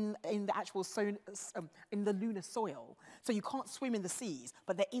of in the actual in the lunar soil. So you can't swim in the seas,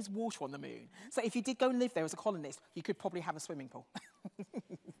 but there is water on the moon. So if you did go and live there as a colonist, you could probably have a swimming pool.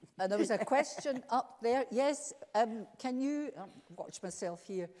 And there was a question up there. Yes, can you watch myself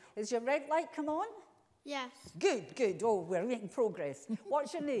here? Is your red light come on? Yes. Good, good. Oh, we're making progress.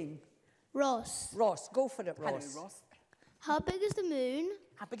 What's your name? Ross. Ross. Go for it, Ross. Hello, Ross. How big is the moon?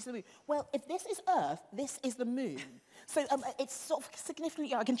 How big is the moon? Well, if this is Earth, this is the moon. So it's sort of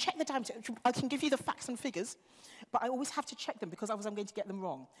significantly, I can check the diameter, I can give you the facts and figures, but I always have to check them because otherwise I'm going to get them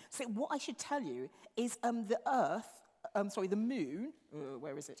wrong. So what I should tell you is the moon,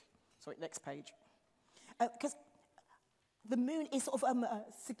 where is it? Sorry, next page. Because the moon is sort of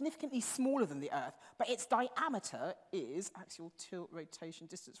significantly smaller than the Earth, but its diameter is, axial tilt, rotation,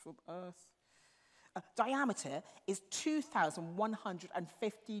 distance from Earth, diameter is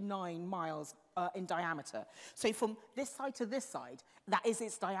 2,159 miles in diameter. So from this side to this side, that is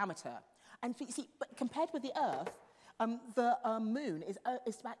its diameter. And you see, but compared with the Earth, the moon is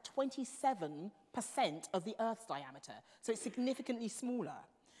about 27% of the Earth's diameter. So it's significantly smaller.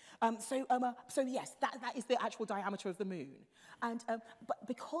 So yes, that is the actual diameter of the moon. And but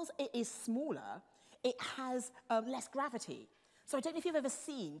because it is smaller, it has less gravity. So I don't know if you've ever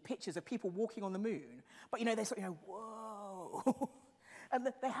seen pictures of people walking on the moon, but they're sort of, whoa. And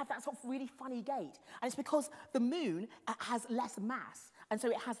they have that sort of really funny gait. And it's because the moon has less mass, and so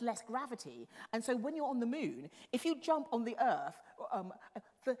it has less gravity. And so when you're on the moon, if you jump on the Earth,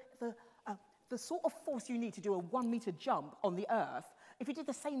 the sort of force you need to do a 1 meter jump on the Earth, if you did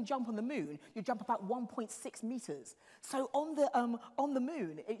the same jump on the moon, you'd jump about 1.6 meters. So on the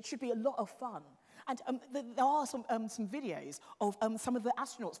moon, it should be a lot of fun. And there are some videos of some of the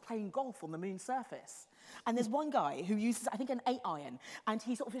astronauts playing golf on the moon's surface. And there's one guy who uses, I think, an 8-iron, and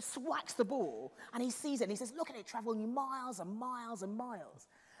he sort of just swacks the ball, and he sees it, and he says, look at it traveling miles and miles and miles.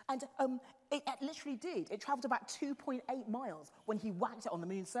 And it literally did. It travelled about 2.8 miles when he whacked it on the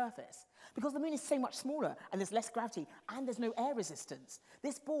moon's surface. Because the moon is so much smaller, and there's less gravity, and there's no air resistance.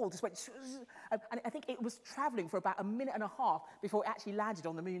 This ball just went, and I think it was travelling for about 1.5 minutes before it actually landed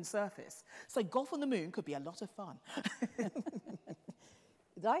on the moon's surface. So golf on the moon could be a lot of fun.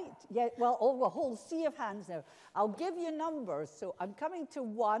 Right, yeah, well, a whole sea of hands now. I'll give you numbers. So I'm coming to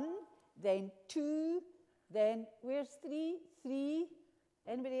 1, then 2, then where's 3? 3.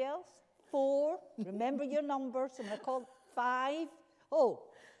 Anybody else? 4. Remember your numbers. I'm going to call 5. Oh,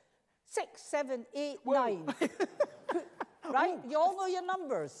 6, 7, 8, 9. Right, you all know your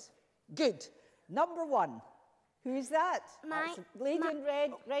numbers. Good. Number 1. Who's that? Lady in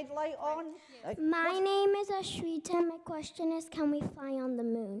red light on. My name is Ashrita. My question is, can we fly on the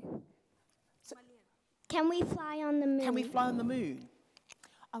moon? Can we fly on the moon? Can we fly on the moon?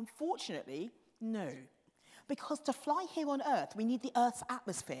 Unfortunately, no. Because to fly here on Earth, we need the Earth's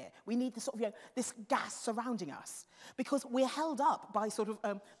atmosphere. We need the sort of, this gas surrounding us. Because we're held up by sort of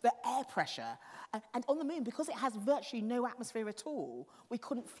the air pressure. And on the moon, because it has virtually no atmosphere at all, we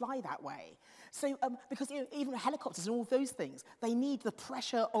couldn't fly that way. So, because even helicopters and all those things, they need the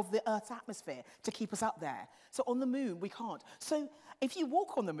pressure of the Earth's atmosphere to keep us up there. So on the moon, we can't. So if you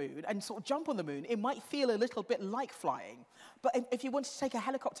walk on the moon and sort of jump on the moon, it might feel a little bit like flying. But if you wanted to take a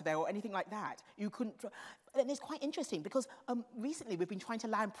helicopter there or anything like that, you couldn't. And it's quite interesting because recently we've been trying to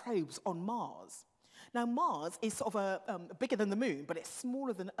land probes on Mars. Now, Mars is sort of bigger than the moon, but it's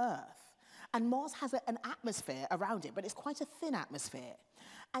smaller than Earth. And Mars has an atmosphere around it, but it's quite a thin atmosphere.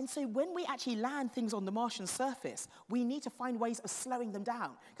 And so when we actually land things on the Martian surface, we need to find ways of slowing them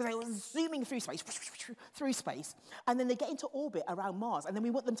down because they're zooming through space, and then they get into orbit around Mars, and then we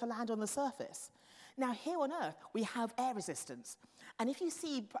want them to land on the surface. Now, here on Earth, we have air resistance. And if you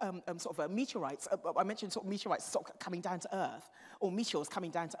see sort of meteorites, I mentioned sort of meteorites sort of coming down to Earth, or meteors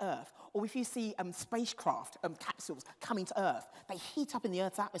coming down to Earth, or if you see spacecraft, capsules coming to Earth, they heat up in the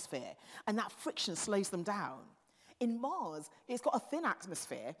Earth's atmosphere, and that friction slows them down. In Mars, it's got a thin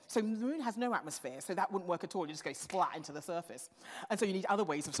atmosphere, so the moon has no atmosphere, so that wouldn't work at all. You just go splat into the surface. And so you need other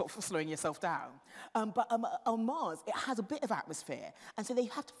ways of sort of slowing yourself down. But on Mars, it has a bit of atmosphere, and so they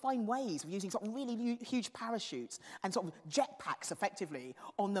have to find ways of using sort of really huge parachutes and sort of jetpacks, effectively,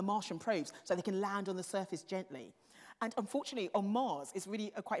 on the Martian probes so they can land on the surface gently. And unfortunately, on Mars, it's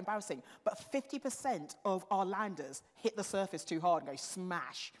really quite embarrassing, but 50% of our landers hit the surface too hard and go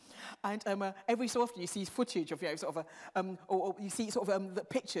smash. And every so often you see footage of, or you see sort of the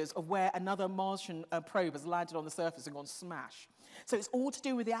pictures of where another Martian probe has landed on the surface and gone smash. So it's all to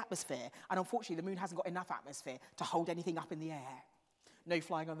do with the atmosphere, and unfortunately, the moon hasn't got enough atmosphere to hold anything up in the air. No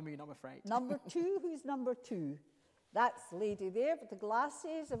flying on the moon, I'm afraid. Number 2, who's number 2? That's the lady there with the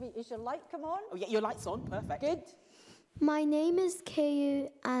glasses. Is your light come on? Oh, yeah, your light's on, perfect. Good. My name is Kayu,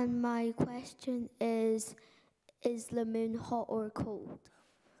 and my question is the moon hot or cold?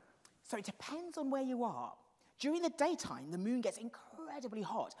 So it depends on where you are. During the daytime, the moon gets incredibly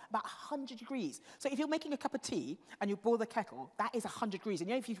hot, about 100 degrees. So if you're making a cup of tea and you boil the kettle, that is 100 degrees. And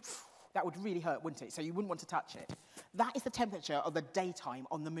that would really hurt, wouldn't it? So you wouldn't want to touch it. That is the temperature of the daytime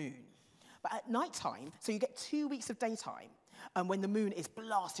on the moon. But at nighttime, so you get 2 weeks of daytime when the moon is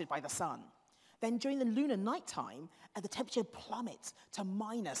blasted by the sun. Then during the lunar nighttime, the temperature plummets to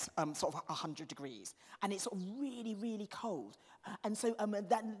minus sort of 100 degrees. And it's sort of really, really cold. And so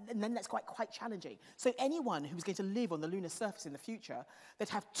then that's quite challenging. So anyone who's going to live on the lunar surface in the future, they'd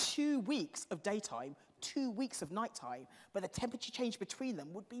have 2 weeks of daytime, 2 weeks of nighttime, but the temperature change between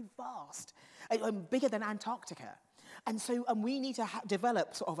them would be vast, bigger than Antarctica. And so we need to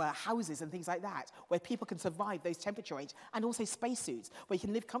develop sort of houses and things like that where people can survive those temperature ranges, and also spacesuits where you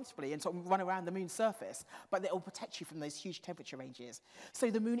can live comfortably and sort of run around the moon's surface, but that will protect you from those huge temperature ranges. So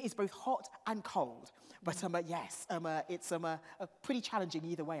the moon is both hot and cold. But yes, it's pretty challenging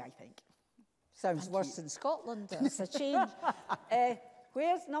either way, I think. Sounds worse than Scotland. That's a change.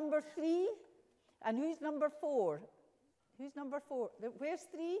 Where's number 3? And who's number 4? Who's number 4? Where's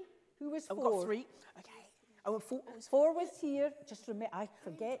 3? Who was 4? I've got 3. Okay. Oh, 4 was here. Just remember, I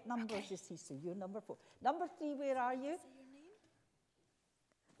forget numbers, you see, so you're number 4. Number 3, where are you?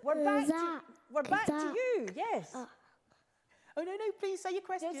 We're back to you, yes. Oh, no, please say your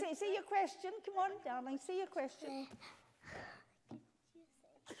question. Yes, say your question. Come on, darling, say your question.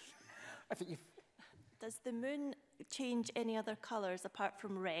 I think Does the moon change any other colours apart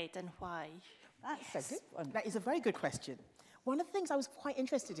from red and why? That's a good one. That is a very good question. One of the things I was quite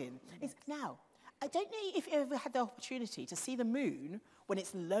interested in is now, I don't know if you ever had the opportunity to see the moon when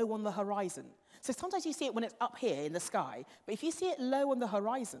it's low on the horizon. So sometimes you see it when it's up here in the sky, but if you see it low on the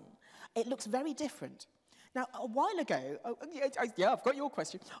horizon, it looks very different. Now, a while ago, yeah, I've got your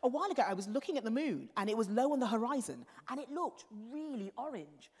question. A while ago, I was looking at the moon, and it was low on the horizon, and it looked really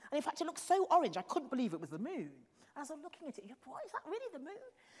orange. And in fact, it looked so orange, I couldn't believe it was the moon. And as I was looking at it, what, is that really the moon?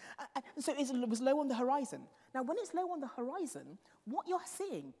 So it was low on the horizon. Now, when it's low on the horizon, what you're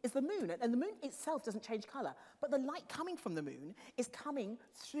seeing is the moon. And the moon itself doesn't change colour, but the light coming from the moon is coming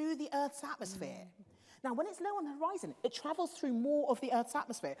through the Earth's atmosphere. Now, when it's low on the horizon, it travels through more of the Earth's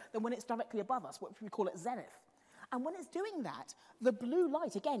atmosphere than when it's directly above us, which we call it zenith. And when it's doing that, the blue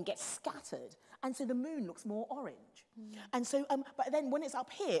light, again, gets scattered, and so the moon looks more orange. And so, but then when it's up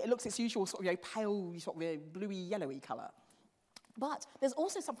here, it looks its usual sort of pale, sort of bluey, yellowy colour. But there's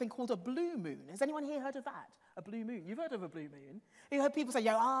also something called a blue moon. Has anyone here heard of that? A blue moon? You've heard of a blue moon? You heard people say,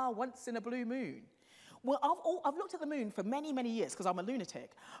 once in a blue moon. Well, I've looked at the moon for many, many years because I'm a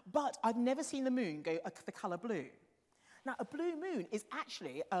lunatic, but I've never seen the moon go the colour blue. Now, a blue moon is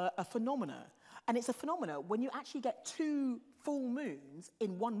actually a phenomena, and it's a phenomena when you actually get 2 full moons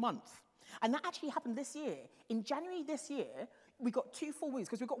in 1 month. And that actually happened this year. In January this year, we got 2 full moons,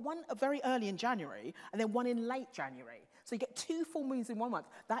 because we got one very early in January, and then one in late January. So you get 2 full moons in 1 month.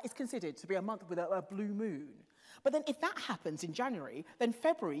 That is considered to be a month with a blue moon. But then if that happens in January, then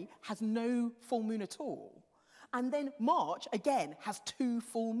February has no full moon at all. And then March, again, has 2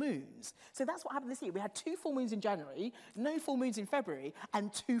 full moons. So that's what happened this year. We had 2 full moons in January, no full moons in February,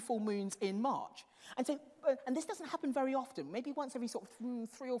 and 2 full moons in March. And so, and this doesn't happen very often, maybe once every sort of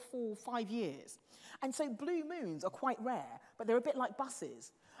 3 or 4, 5 years. And so blue moons are quite rare, but they're a bit like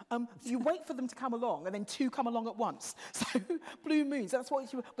buses. You wait for them to come along, and then 2 come along at once. So blue moons, that's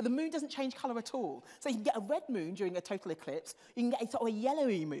what but the moon doesn't change colour at all. So you can get a red moon during a total eclipse, you can get a sort of a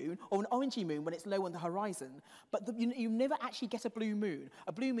yellowy moon or an orangey moon when it's low on the horizon, but you never actually get a blue moon.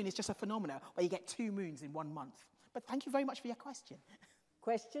 A blue moon is just a phenomena where you get 2 moons in 1 month. But thank you very much for your question.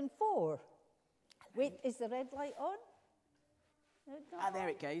 Question 4. Wait, is the red light on? There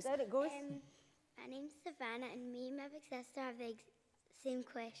it goes. There it goes. My name's Savannah, and me and my big sister have the same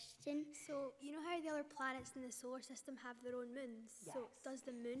question. So, you know how the other planets in the solar system have their own moons? Yes. So, does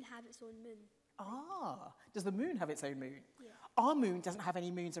the moon have its own moon? Does the moon have its own moon? Yeah. Our moon doesn't have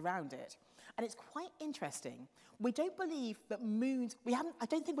any moons around it. And it's quite interesting. We don't believe that moons, I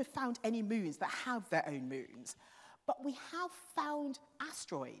don't think we've found any moons that have their own moons, but we have found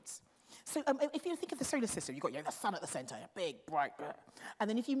asteroids. So if you think of the solar system, you've got the sun at the centre, big, bright, and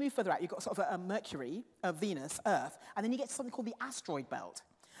then if you move further out, you've got sort of Mercury, Venus, Earth, and then you get something called the asteroid belt.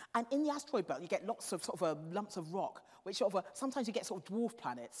 And in the asteroid belt, you get lots of sort of lumps of rock, which sort of sometimes you get sort of dwarf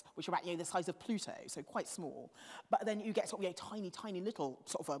planets, which are about the size of Pluto, so quite small. But then you get sort of tiny, tiny little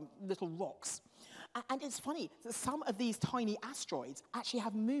sort of little rocks. And it's funny that some of these tiny asteroids actually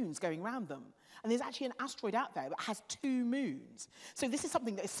have moons going around them. And there's actually an asteroid out there that has 2 moons. So this is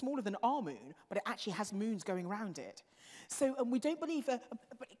something that is smaller than our moon, but it actually has moons going around it. So we don't believe...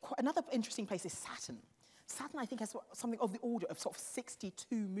 another interesting place is Saturn. Saturn, I think, has something of the order of sort of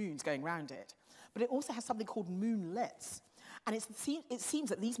 62 moons going around it. But it also has something called moonlets. And it seems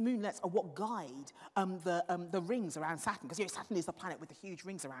that these moonlets are what guide the rings around Saturn, because Saturn is the planet with the huge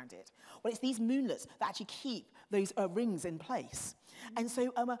rings around it. Well, it's these moonlets that actually keep those rings in place. And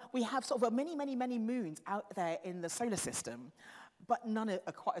so we have sort of many, many, many moons out there in the solar system, but none are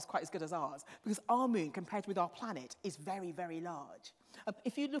quite as good as ours, because our moon, compared with our planet, is very, very large.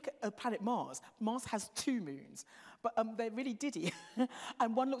 If you look at planet Mars, Mars has 2 moons, but they're really diddy.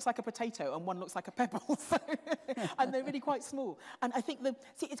 And one looks like a potato and one looks like a pebble. And they're really quite small. And I think,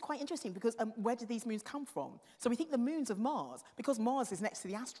 it's quite interesting because where did these moons come from? So we think the moons of Mars, because Mars is next to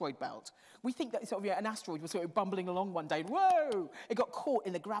the asteroid belt, we think that sort of, an asteroid was sort of bumbling along one day and whoa, it got caught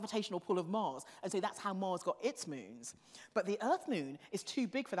in the gravitational pull of Mars. And so that's how Mars got its moons. But the Earth moon is too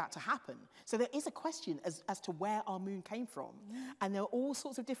big for that to happen. So there is a question as to where our moon came from. And there are all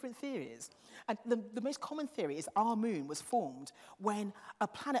sorts of different theories. And the most common theory is our moon was formed when a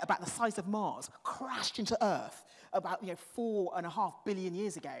planet about the size of Mars crashed into Earth about 4.5 billion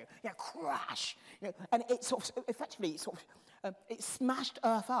years ago. Crash. And it sort of effectively it smashed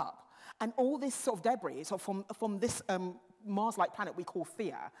Earth up. And all this sort of debris from this Mars-like planet we call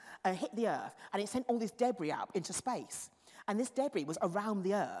Theia hit the Earth, and it sent all this debris out into space. And this debris was around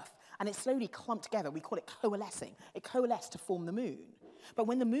the Earth, and it slowly clumped together. We call it coalescing. It coalesced to form the moon. But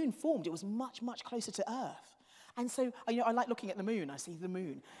when the moon formed, it was much, much closer to Earth. And so, I like looking at the moon. I see the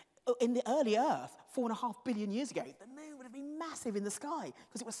moon. In the early Earth, 4.5 billion years ago, the moon would have been massive in the sky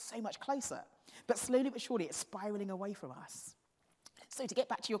because it was so much closer. But slowly but surely, it's spiraling away from us. So to get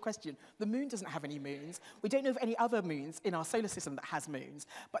back to your question, the moon doesn't have any moons. We don't know of any other moons in our solar system that has moons,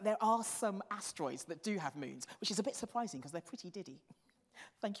 but there are some asteroids that do have moons, which is a bit surprising because they're pretty diddy.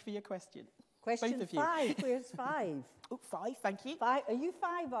 Thank you for your question. Question Both of you. 5. Where's 5? Oh, 5, thank you. 5. Are you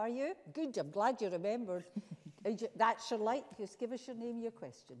 5, are you? Good, I'm glad you remembered. That's your light. Just give us your name, your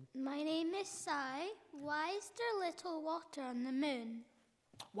question. My name is Sai. Why is there little water on the moon?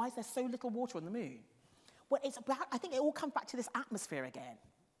 Why is there so little water on the moon? Well, it's about, I think it all comes back to this atmosphere again.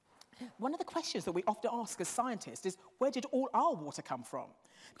 One of the questions that we often ask as scientists is, where did all our water come from?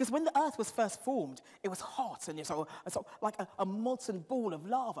 Because when the Earth was first formed, it was hot and it was sort of like a molten ball of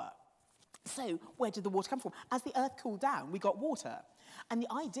lava. So where did the water come from? As the Earth cooled down, we got water. And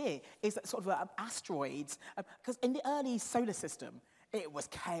the idea is that sort of asteroids, because in the early solar system, it was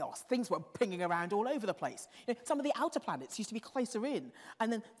chaos. Things were pinging around all over the place. You know, some of the outer planets used to be closer in,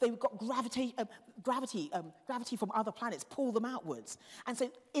 and then they got gravity from other planets pull them outwards. And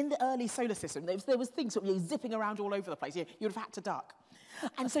so in the early solar system, there was things sort of zipping around all over the place. You'd have had to duck.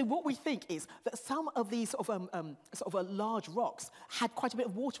 And so what we think is that some of these sort of large rocks had quite a bit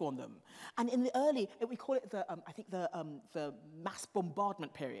of water on them. And in the early, we call it the mass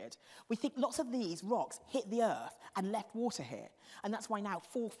bombardment period. We think lots of these rocks hit the Earth and left water here. And that's why now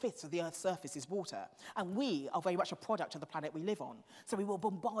 4/5 of the Earth's surface is water. And we are very much a product of the planet we live on. So we were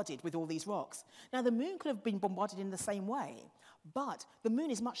bombarded with all these rocks. Now the moon could have been bombarded in the same way. But the moon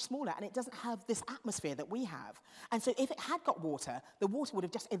is much smaller and it doesn't have this atmosphere that we have. And so if it had got water, the water would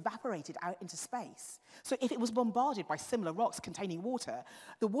have just evaporated out into space. So if it was bombarded by similar rocks containing water,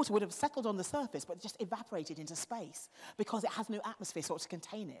 the water would have settled on the surface but just evaporated into space because it has no atmosphere sort of to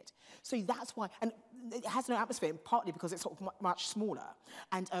contain it. So that's why, and it has no atmosphere partly because it's sort of much smaller.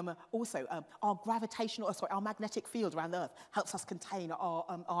 And also our magnetic field around the Earth helps us contain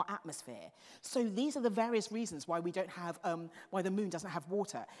our atmosphere. So these are the various reasons why we don't have why the moon doesn't have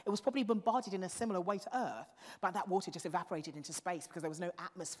water. It was probably bombarded in a similar way to Earth, but that water just evaporated into space because there was no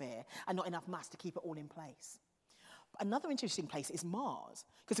atmosphere and not enough mass to keep it all in place. Another interesting place is Mars,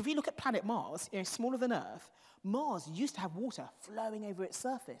 because if we look at planet Mars, you know, smaller than Earth, Mars used to have water flowing over its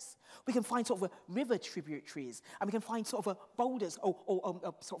surface. We can find sort of river tributaries, and we can find sort of boulders or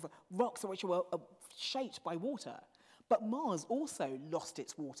sort of rocks which were shaped by water. But Mars also lost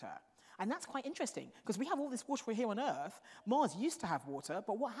its water. And that's quite interesting, because we have all this water here on Earth. Mars used to have water,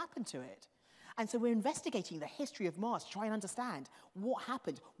 but what happened to it? And so we're investigating the history of Mars to try and understand what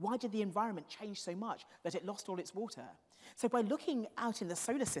happened. Why did the environment change so much that it lost all its water? So by looking out in the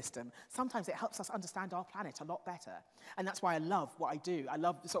solar system, sometimes it helps us understand our planet a lot better. And that's why I love what I do. I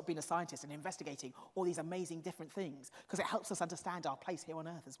love sort of being a scientist and investigating all these amazing different things, because it helps us understand our place here on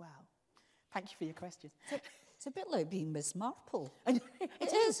Earth as well. Thank you for your question. It's a bit like being Miss Marple. It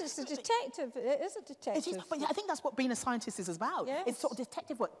is. It's a detective. It is a detective. It is, but I think that's what being a scientist is about. Yes. It's sort of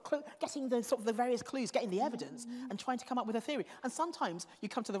detective work, getting the sort of the various clues, getting the evidence, and trying to come up with a theory. And sometimes you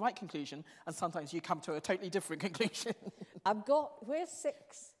come to the right conclusion, and sometimes you come to a totally different conclusion. Where's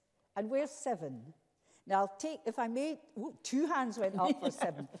 6 and where's 7? Now I'll take, if I may, 2 hands went up for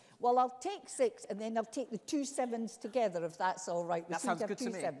 7. Well, I'll take 6 and then I'll take the 2 7s together, if that's all right. That sounds good to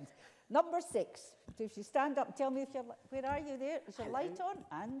me. 7s. Number 6. So if you stand up, tell me if you're, where are you there? Is your light on?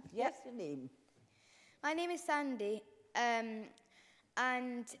 And yes, your name. My name is Sandy.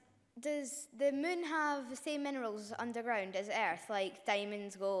 And does the moon have the same minerals underground as Earth, like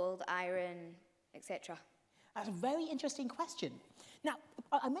diamonds, gold, iron, etc.? That's a very interesting question. Now,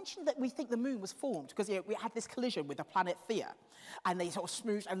 I mentioned that we think the moon was formed because we had this collision with the planet Theia, and they sort of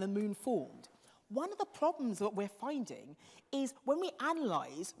smoothed and the moon formed. One of the problems that we're finding is when we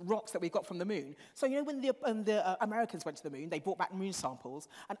analyse rocks that we've got from the moon. So, you know, when the Americans went to the moon, they brought back moon samples,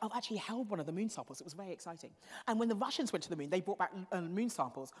 and I've actually held one of the moon samples. It was very exciting. And when the Russians went to the moon, they brought back moon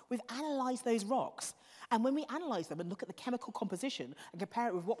samples. We've analysed those rocks, and when we analyse them and look at the chemical composition and compare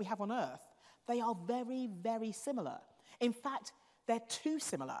it with what we have on Earth, they are very, very similar. In fact, they're too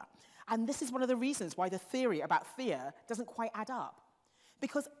similar. And this is one of the reasons why the theory about Theia doesn't quite add up.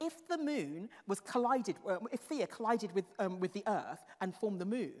 Because if the moon was if Theia collided with the Earth and formed the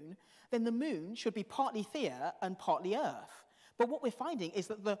moon, then the moon should be partly Theia and partly Earth. But what we're finding is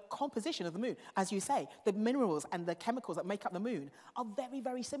that the composition of the moon, as you say, the minerals and the chemicals that make up the moon are very,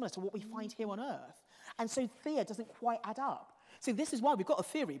 very similar to what we find here on Earth. And so Theia doesn't quite add up. So this is why we've got a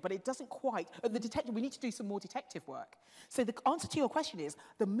theory, but it doesn't quite, we need to do some more detective work. So the answer to your question is,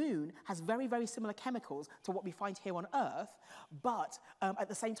 the moon has very, very similar chemicals to what we find here on Earth, but at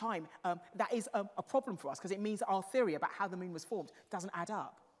the same time, that is a problem for us, because it means that our theory about how the moon was formed doesn't add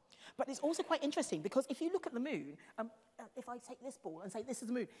up. But it's also quite interesting because if you look at the moon, if I take this ball and say this is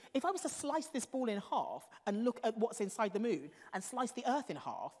the moon, if I was to slice this ball in half and look at what's inside the moon and slice the Earth in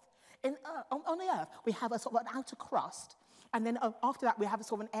half, on the Earth we have a sort of an outer crust, and then after that we have a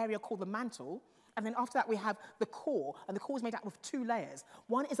sort of an area called the mantle, and then after that we have the core, and the core is made up of 2 layers.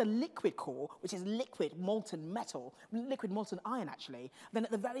 One is a liquid core, which is liquid molten metal, liquid molten iron actually. Then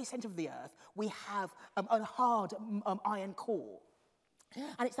at the very centre of the Earth we have a hard iron core.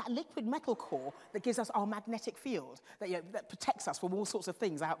 And it's that liquid metal core that gives us our magnetic field, that protects us from all sorts of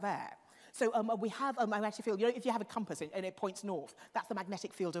things out there. So we have a magnetic field. You know, if you have a compass and it points north, that's the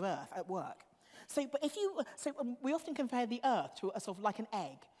magnetic field of Earth at work. So we often compare the Earth to a sort of like an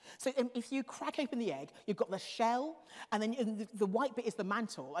egg. So if you crack open the egg, you've got the shell, and then the white bit is the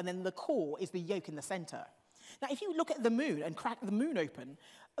mantle, and then the core is the yolk in the centre. Now, if you look at the moon and crack the moon open,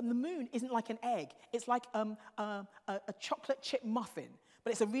 the moon isn't like an egg. It's like a chocolate chip muffin,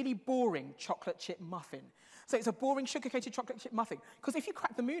 but it's a really boring chocolate chip muffin. So it's a boring sugar-coated chocolate chip muffin. Because if you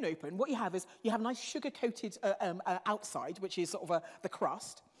crack the moon open, what you have is you have a nice sugar-coated outside, which is sort of the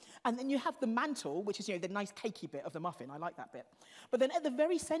crust. And then you have the mantle, which is, you know, the nice cakey bit of the muffin. I like that bit. But then at the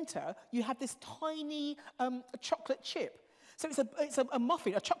very centre, you have this tiny chocolate chip. So it's a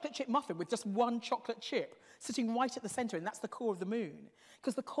muffin, a chocolate chip muffin with just one chocolate chip sitting right at the centre, and that's the core of the moon.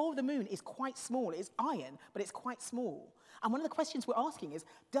 Because the core of the moon is quite small. It's iron, but it's quite small. And one of the questions we're asking is,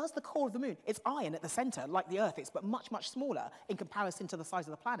 does the core of the moon, it's iron at the centre, like the Earth is, but much, much smaller in comparison to the size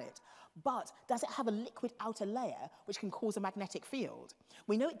of the planet. But does it have a liquid outer layer which can cause a magnetic field?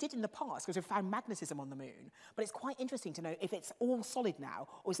 We know it did in the past because we've found magnetism on the moon, but it's quite interesting to know if it's all solid now,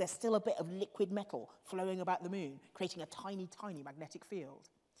 or is there still a bit of liquid metal flowing about the moon, creating a tiny, tiny magnetic field.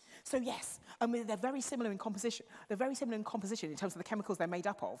 So yes, they're very similar in composition. They're very similar in composition in terms of the chemicals they're made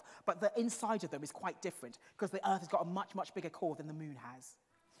up of, but the inside of them is quite different because the Earth has got a much, much bigger core than the moon has.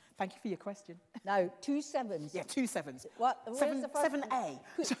 Thank you for your question. Now, 2 7s. Yeah, 2 7s. What? Where's the first 7A.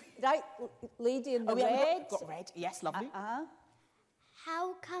 Right, lady in the yeah, red. We've got red. Yes, lovely.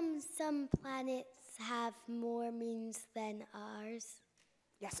 How come some planets have more moons than ours?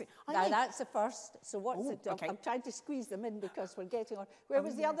 Yes. Now, that's the first. So what's Ooh, it? okay. I'm trying to squeeze them in because we're getting on. Where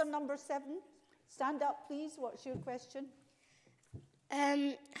was the other number 7? Stand up, please. What's your question?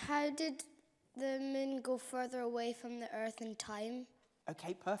 How did the moon go further away from the Earth in time?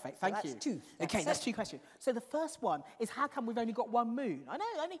 Okay, perfect. Thank you. That's 2. Okay, that's 2 questions. So the first one is, how come we've only got 1 moon? I know,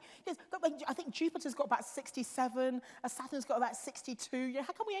 yes, I think Jupiter's got about 67, Saturn's got about 62. You know,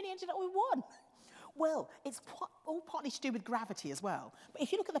 how come we only ended up with 1? Well, it's all partly to do with gravity as well. But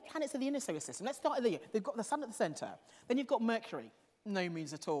if you look at the planets of the inner solar system, let's start at the, they've got the sun at the centre. Then you've got Mercury, no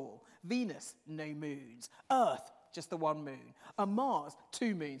moons at all. Venus, no moons. Earth, just the 1 moon. And Mars,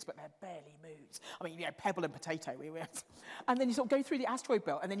 2 moons, but they're barely moons. I mean, you know, pebble and potato. And then you sort of go through the asteroid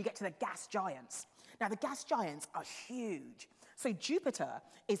belt, and then you get to the gas giants. Now, the gas giants are huge. So Jupiter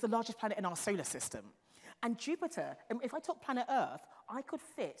is the largest planet in our solar system. And Jupiter, if I took planet Earth, I could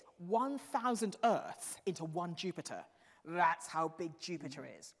fit 1,000 Earths into 1 Jupiter. That's how big Jupiter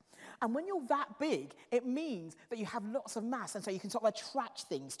is. And when you're that big, it means that you have lots of mass, and so you can sort of attract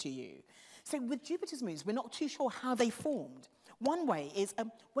things to you. So with Jupiter's moons, we're not too sure how they formed. One way is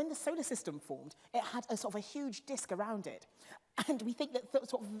when the solar system formed, it had a sort of a huge disk around it. And we think that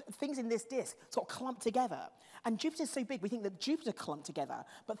sort of things in this disk sort of clump together. And Jupiter's so big, we think that Jupiter clumped together,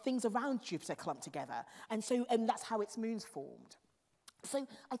 but things around Jupiter clumped together. And so that's how its moons formed. So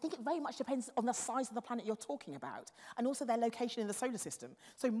I think it very much depends on the size of the planet you're talking about, and also their location in the solar system.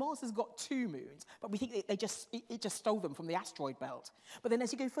 So Mars has got 2 moons, but we think it just stole them from the asteroid belt. But then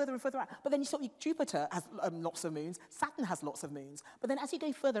as you go further and further out, but then you sort of, Jupiter has lots of moons, Saturn has lots of moons, but then as you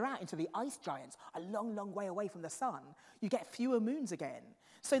go further out into the ice giants, a long, long way away from the sun, you get fewer moons again.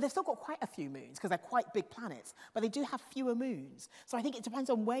 So they've still got quite a few moons because they're quite big planets, but they do have fewer moons. So I think it depends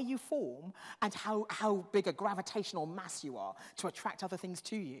on where you form and how big a gravitational mass you are to attract other things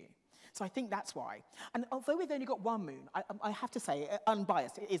to you. So I think that's why. And although we've only got 1 moon, I have to say,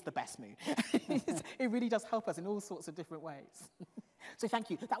 unbiased, it is the best moon. It really does help us in all sorts of different ways. So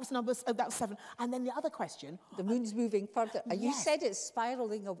thank you. That was 7. And then the other question. The moon's moving further. Yes. You said it's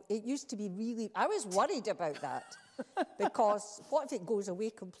spiralling. It used to be really, I was worried about that. Because what if it goes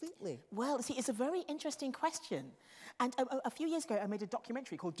away completely? Well, see, it's a very interesting question. And a few years ago, I made a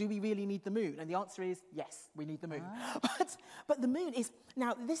documentary called Do We Really Need the Moon? And the answer is, yes, we need the moon. But the moon is,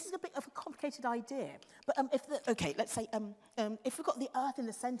 now, this is a bit of a complicated idea. But let's say, if we've got the Earth in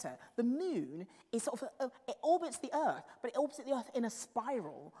the centre, the moon is sort of, it orbits the Earth, but it orbits the Earth in a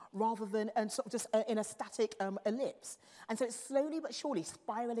spiral rather than sort of just in a static ellipse. And so it's slowly but surely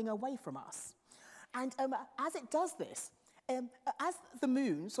spiralling away from us. And as it does this, As the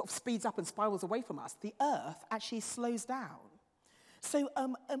moon sort of speeds up and spirals away from us, the Earth actually slows down. So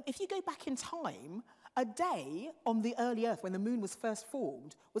if you go back in time, a day on the early Earth when the moon was first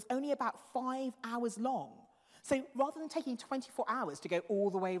formed was only about 5 hours long. So rather than taking 24 hours to go all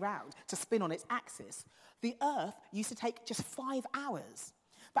the way around to spin on its axis, the Earth used to take just 5 hours.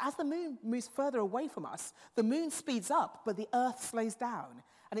 But as the moon moves further away from us, the moon speeds up, but the Earth slows down.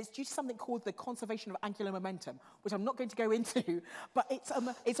 And it's due to something called the conservation of angular momentum, which I'm not going to go into, but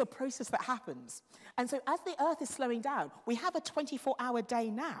it's a process that happens. And so as the Earth is slowing down, we have a 24-hour day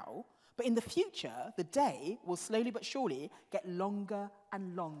now, but in the future, the day will slowly but surely get longer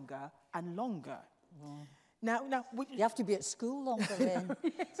and longer and longer. Wow. Now, you have to be at school longer then.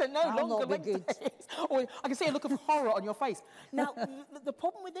 So no longer length days. Or I can see a look of horror on your face. Now, the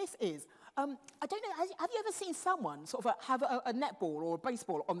problem with this is, I don't know, have you ever seen someone sort of have a netball or a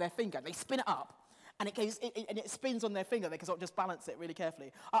baseball on their finger? They spin it up, and it spins on their finger. They can sort of just balance it really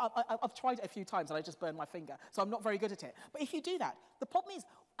carefully. I've tried it a few times, and I just burned my finger, so I'm not very good at it. But if you do that, the problem is,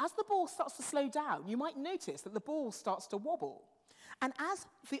 as the ball starts to slow down, you might notice that the ball starts to wobble. And as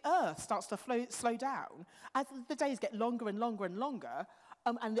the Earth starts to slow down, as the days get longer and longer and longer,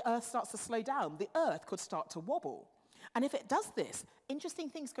 and the Earth starts to slow down, the Earth could start to wobble. And if it does this, interesting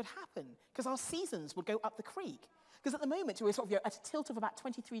things could happen, because our seasons would go up the creek. Because at the moment, we're sort of at a tilt of about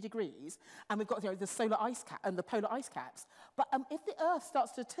 23 degrees, and we've got the solar ice cap and the polar ice caps. But if the Earth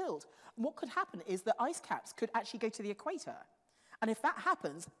starts to tilt, what could happen is the ice caps could actually go to the equator. And if that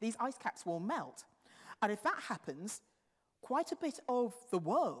happens, these ice caps will melt. And if that happens, quite a bit of the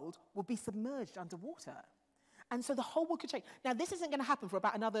world will be submerged underwater. And so the whole world could change. Now, this isn't going to happen for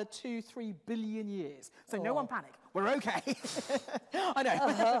about another 2-3 billion years. So no one panic. We're okay. I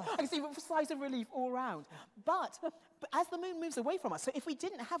know. I can see sighs of relief all around. But as the moon moves away from us, so if we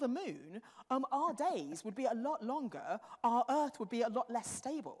didn't have a moon, our days would be a lot longer. Our Earth would be a lot less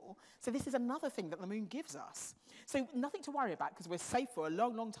stable. So this is another thing that the moon gives us. So nothing to worry about because we're safe for a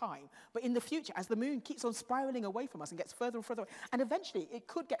long, long time. But in the future, as the moon keeps on spiraling away from us and gets further and further away, and eventually it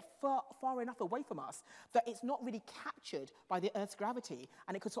could get far enough away from us that it's not really captured by the Earth's gravity,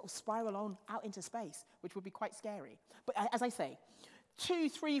 and it could sort of spiral on out into space, which would be quite scary. But as I say, 2,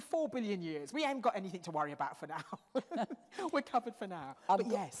 3, 4 billion years, we ain't got anything to worry about for now. We're covered for now. But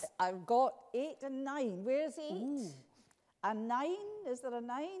yes. I've got 8 and 9. Where's 8? Ooh. A 9? Is there a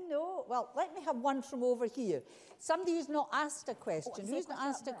 9? No? Well, let me have one from over here. Somebody who's not asked a question. Who's not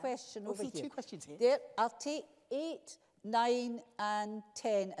asked a question over here? 2 questions here. There, I'll take 8, 9 and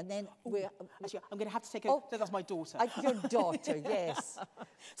 10, and then actually, I'm going to have to take that's my daughter. Your daughter, yes.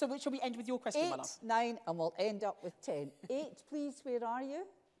 So shall we end with your question, my love? 8, 9, and we'll end up with 10. 8, please, where are you?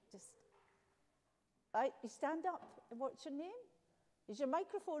 Just, right, you stand up. What's your name? Is your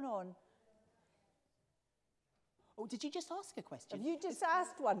microphone on? Oh, did you just ask a question? Have you just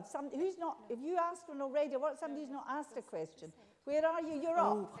asked one? Who's not? If you asked one already, I want somebody who's not asked a question. Where are you? You're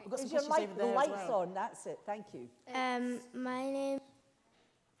up. I've got some Is your questions over there lights as well. on? That's it. Thank you. My name.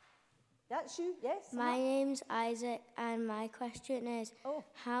 That's you. Yes. My name's Isaac, and my question is: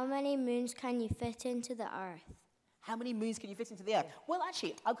 how many moons can you fit into the Earth? How many moons can you fit into the Earth? Well,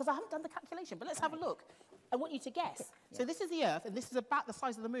 actually, because I haven't done the calculation, but let's have a look. I want you to guess. Yeah. So this is the Earth, and this is about the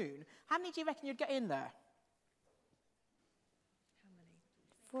size of the moon. How many do you reckon you'd get in there?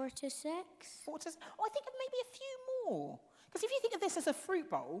 4 to 6. 4 to 6. Oh, I think maybe a few more. Because if you think of this as a fruit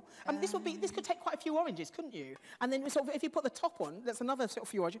bowl, this could take quite a few oranges, couldn't you? And then sort of, if you put the top on, that's another sort of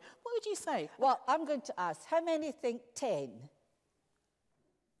few oranges. What would you say? Well, I'm going to ask, how many think 10?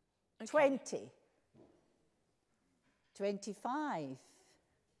 Okay. 20? 25?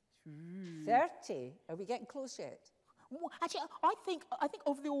 30? Are we getting close yet? Well, actually, I think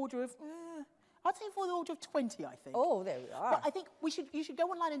of the order of... I'd say for the order of 20, I think. Oh, there we are. But I think you should go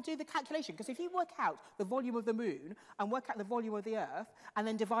online and do the calculation, because if you work out the volume of the moon and work out the volume of the Earth and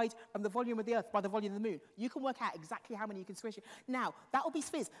then divide the volume of the Earth by the volume of the moon, you can work out exactly how many you can squish it. Now, that will be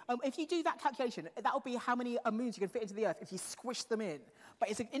Sviz. If you do that calculation, that will be how many moons you can fit into the Earth if you squish them in. But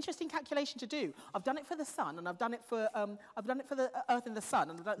it's an interesting calculation to do. I've done it for the Sun, and I've done it for the Earth and the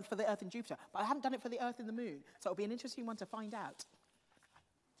Sun, and I've done it for the Earth and Jupiter, but I haven't done it for the Earth and the Moon. So it'll be an interesting one to find out.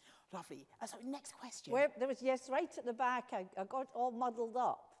 Lovely. So next question. There was, yes, right at the back. I got all muddled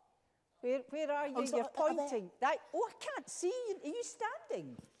up. Where are you? So you're pointing. I can't see you. Are you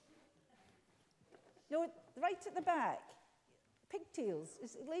standing? No, right at the back. Pigtails.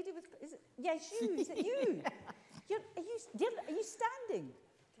 Is it a lady with... Yes, you. Is it you? Are you standing?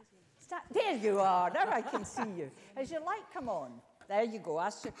 There you are. Now I can see you. Has your light come on? There you go.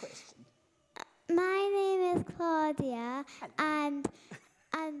 Ask your question. My name is Claudia, and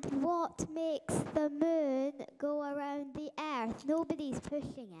And what makes the moon go around the Earth? Nobody's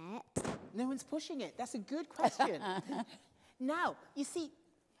pushing it. No one's pushing it. That's a good question. Now, you see,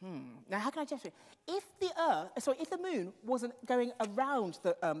 now how can I just... If the moon wasn't going around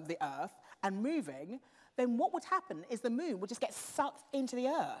the Earth and moving, then what would happen is the moon would just get sucked into the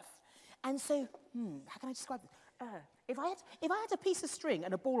Earth. And so, how can I describe this? If I had a piece of string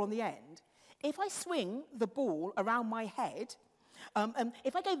and a ball on the end, if I swing the ball around my head,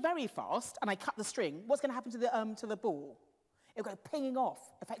 if I go very fast and I cut the string, what's going to happen to the ball? It'll go pinging off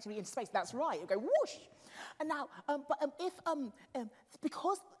effectively into space. That's right. It'll go whoosh. And now,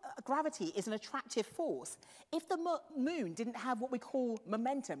 because gravity is an attractive force, if the moon didn't have what we call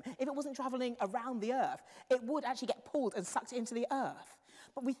momentum, if it wasn't traveling around the Earth, it would actually get pulled and sucked into the Earth.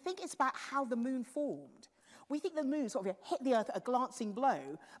 But we think it's about how the moon formed. We think the moon sort of hit the Earth at a glancing blow,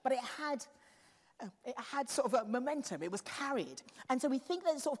 but it had sort of a momentum, it was carried. And so we think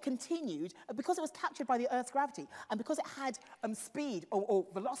that it sort of continued, because it was captured by the Earth's gravity, and because it had speed or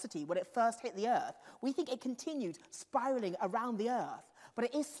velocity when it first hit the Earth, we think it continued spiraling around the Earth. But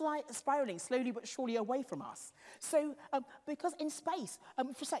it is spiraling slowly but surely away from us. So, because in space,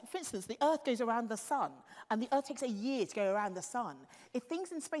 for instance, the Earth goes around the sun, and the Earth takes a year to go around the sun. If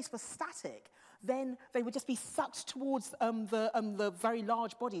things in space were static, then they would just be sucked towards the very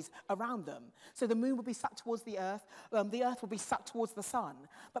large bodies around them. So the moon would be sucked towards the Earth would be sucked towards the sun.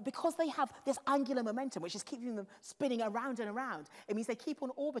 But because they have this angular momentum, which is keeping them spinning around and around, it means they keep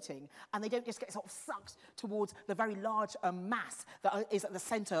on orbiting, and they don't just get sort of sucked towards the very large mass that is at the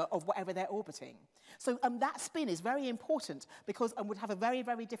center of whatever they're orbiting. So that spin is very important, because would have a very,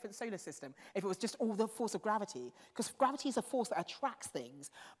 very different solar system if it was just all the force of gravity. Because gravity is a force that attracts things,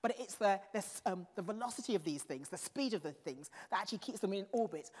 but it's the velocity of these things, the speed of the things, that actually keeps them in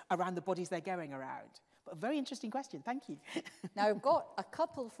orbit around the bodies they're going around. But a very interesting question, thank you. Now, I've got a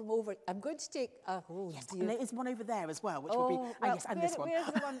couple from over... I'm going to take... yes, and there is one over there as well, which would be... Well, yes, and this one. Where's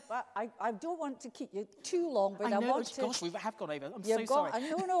the one? I don't want to keep you too long, but I know, want to... Gosh, we have gone over. I'm so sorry.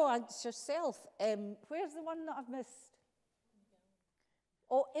 No, it's yourself. Where's the one that I've missed?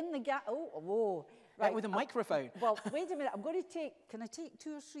 Oh, in the gap... Oh, right. With a microphone. Well, wait a minute. I'm going to take... Can I take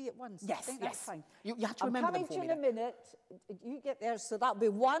 2 or 3 at once? Yes, I think yes. that's fine. You have to remember them for me. I'm coming to you in a minute. You get there. So that'll be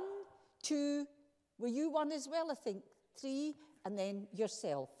 1, 2... Were you 1 as well, I think? 3, and then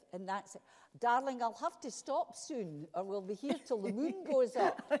yourself. And that's it. Darling, I'll have to stop soon, or we'll be here till the moon goes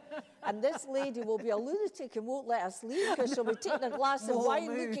up. And this lady will be a lunatic and won't let us leave, because she'll be taking a glass of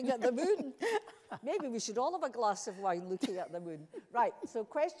wine looking at the moon. Maybe we should all have a glass of wine looking at the moon. Right, so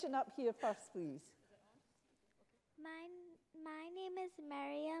question up here first, please. My name is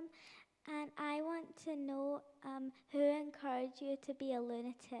Miriam, and I want to know who encouraged you to be a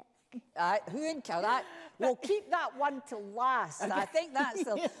lunatic. Who encouraged that? We'll keep that one till last. Okay. I think that's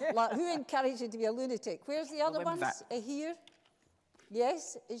who encouraged you to be a lunatic. Where's the other ones? Here?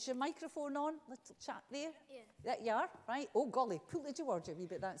 Yes? Is your microphone on? Little chat there? Yeah. There you are, right? Oh, golly, pull it towards you a wee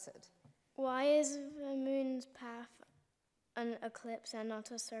bit, that's it. Why is the moon's path an eclipse and not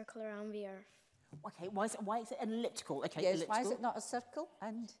a circle around the Earth? Okay, why is it an elliptical? Okay, yes, elliptical. Why is it not a circle?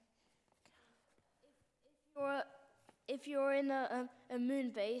 And if you're in a moon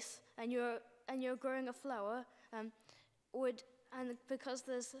base and you're growing a flower, and because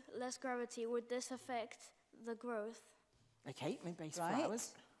there's less gravity, would this affect the growth? Okay, moon base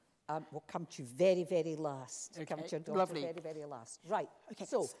flowers. We'll come to you very, very last. Okay, come to your daughter lovely. Very, very last. Right. Okay.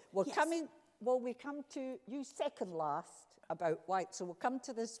 So we're yes. coming. Well, we come to you second last about why. So we'll come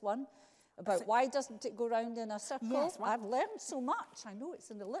to this one. About why doesn't it go round in a circle? Yes, I've learned so much. I know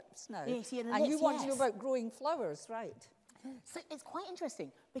it's an ellipse now. Yes, an ellipse, and you want to know about growing flowers, right? So it's quite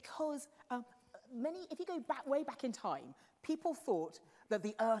interesting, because if you go way back in time, people thought that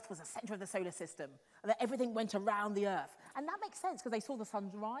the Earth was the centre of the solar system, and that everything went around the Earth. And that makes sense, because they saw the sun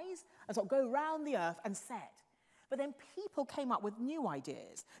rise and sort of go around the Earth and set. But then people came up with new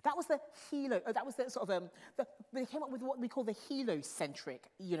ideas. That was they came up with what we call the heliocentric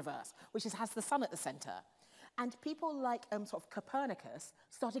universe, which has the sun at the centre. And people like sort of Copernicus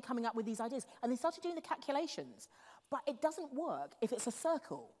started coming up with these ideas, and they started doing the calculations. But it doesn't work if it's a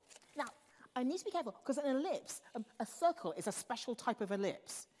circle. Now, I need to be careful, because an ellipse, a circle is a special type of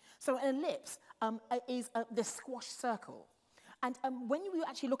ellipse. So an ellipse is this squash circle. And when you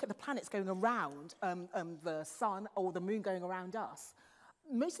actually look at the planets going around the sun or the moon going around us,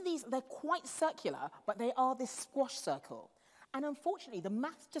 most of these, they're quite circular, but they are this squash circle. And unfortunately, the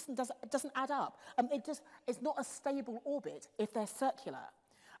math just doesn't add up. It's not a stable orbit if they're circular.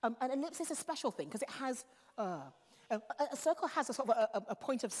 An ellipse is a special thing, because it has... a circle has a sort of a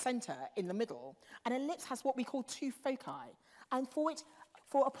point of centre in the middle, and an ellipse has what we call 2 foci. And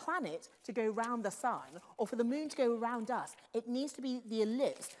For a planet to go around the sun, or for the moon to go around us, it needs to be the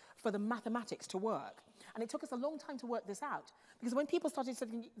ellipse for the mathematics to work. And it took us a long time to work this out. Because when people started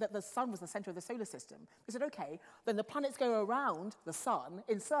saying that the sun was the center of the solar system, they said, okay, then the planets go around the sun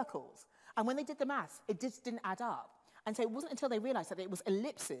in circles. And when they did the maths, it just didn't add up. And so it wasn't until they realized that it was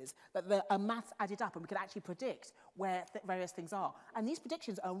ellipses that the maths added up and we could actually predict where various things are. And these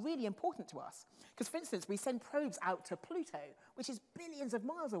predictions are really important to us. Because, for instance, we send probes out to Pluto, which is billions of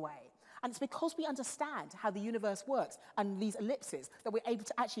miles away. And it's because we understand how the universe works and these ellipses that we're able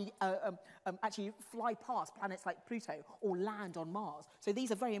to actually fly past planets like Pluto or land on Mars. So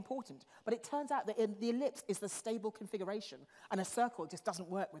these are very important. But it turns out that the ellipse is the stable configuration, and a circle just doesn't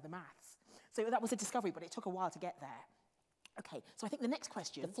work with the maths. So that was a discovery, but it took a while to get there. Okay, so I think the next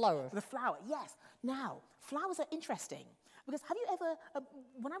question... The flower. The flower, yes. Now, flowers are interesting. Because have you ever,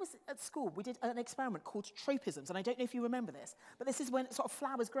 when I was at school, we did an experiment called tropisms, and I don't know if you remember this, but this is when sort of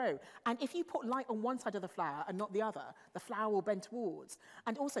flowers grow. And if you put light on one side of the flower and not the other, the flower will bend towards.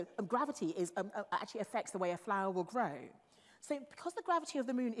 And also, gravity actually affects the way a flower will grow. So because the gravity of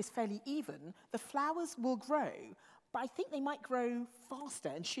the moon is fairly even, the flowers will grow, but I think they might grow faster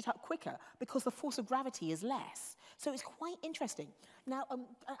and shoot up quicker because the force of gravity is less. So it's quite interesting. Now,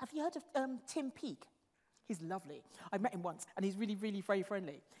 have you heard of Tim Peake? He's lovely. I met him once, and he's really, really very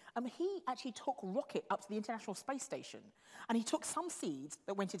friendly. He actually took a rocket up to the International Space Station, and he took some seeds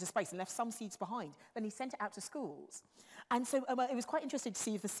that went into space and left some seeds behind. Then he sent it out to schools. And so it was quite interesting to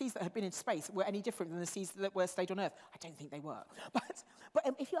see if the seeds that had been in space were any different than the seeds that were stayed on Earth. I don't think they were. But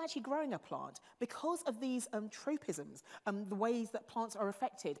if you're actually growing a plant, because of these tropisms, the ways that plants are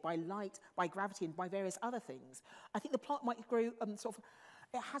affected by light, by gravity, and by various other things, I think the plant might grow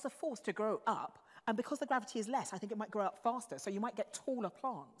it has a force to grow up, and because the gravity is less, I think it might grow up faster, so you might get taller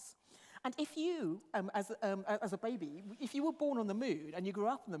plants. And if you, as a baby, if you were born on the moon and you grew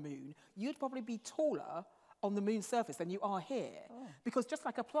up on the moon, you'd probably be taller on the moon's surface than you are here. Oh. Because just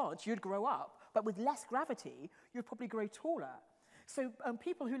like a plant, you'd grow up, but with less gravity, you'd probably grow taller. So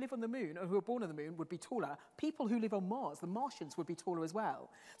people who live on the moon, or who are born on the moon, would be taller. People who live on Mars, the Martians, would be taller as well.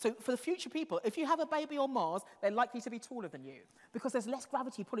 So for the future people, if you have a baby on Mars, they're likely to be taller than you, because there's less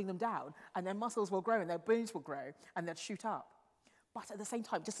gravity pulling them down, and their muscles will grow, and their bones will grow, and they'll shoot up. But at the same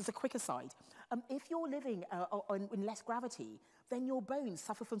time, just as a quick aside, if you're living in less gravity, then your bones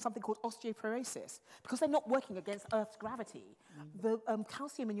suffer from something called osteoporosis. Because they're not working against Earth's gravity, the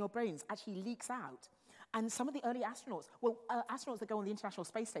calcium in your bones actually leaks out. And some of the early astronauts, astronauts that go on the International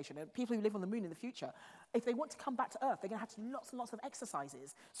Space Station, and people who live on the moon in the future, if they want to come back to Earth, they're going to have to do lots and lots of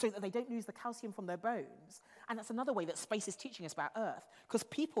exercises so that they don't lose the calcium from their bones. And that's another way that space is teaching us about Earth, because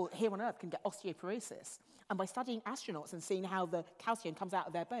people here on Earth can get osteoporosis. And by studying astronauts and seeing how the calcium comes out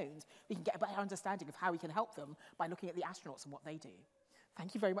of their bones, we can get a better understanding of how we can help them by looking at the astronauts and what they do.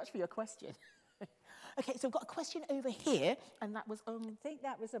 Thank you very much for your question. Okay, so I've got a question over here, and that was... I think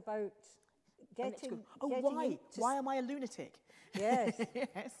that was about... Why? Why am I a lunatic? Yes.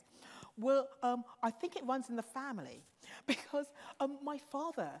 Yes. Well, I think it runs in the family, because my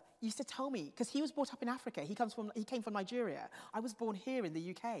father used to tell me, because he was brought up in Africa. He came from Nigeria. I was born here in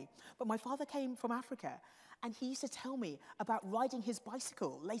the UK, but my father came from Africa, and he used to tell me about riding his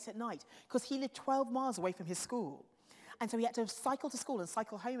bicycle late at night, because he lived 12 miles away from his school, and so he had to cycle to school and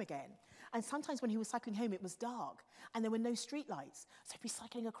cycle home again. And sometimes when he was cycling home, it was dark, and there were no street lights, so he'd be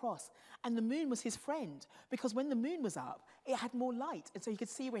cycling across. And the moon was his friend, because when the moon was up, it had more light, and so he could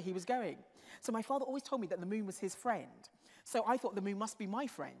see where he was going. So my father always told me that the moon was his friend. So I thought the moon must be my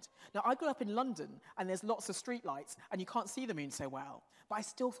friend. Now, I grew up in London, and there's lots of street lights, and you can't see the moon so well. But I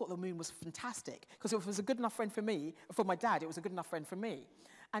still thought the moon was fantastic, because if it was a good enough friend for me, for my dad, it was a good enough friend for me.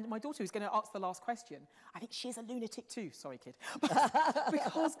 And my daughter, who's going to ask the last question, I think she's a lunatic too. Sorry, kid.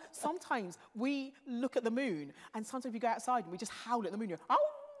 Because sometimes we look at the moon, and sometimes we go outside and we just howl at the moon. You're, ow!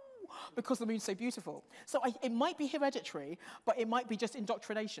 Because the moon's so beautiful. So it might be hereditary, but it might be just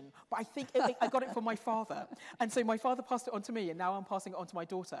indoctrination. But I think I got it from my father. And so my father passed it on to me, and now I'm passing it on to my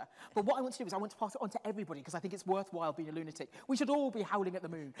daughter. But what I want to do is I want to pass it on to everybody, because I think it's worthwhile being a lunatic. We should all be howling at the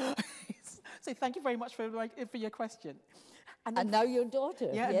moon. So thank you very much for your question. And now your daughter.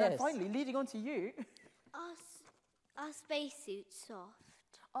 Yeah, yes. And then finally, leading on to you. Are spacesuits soft?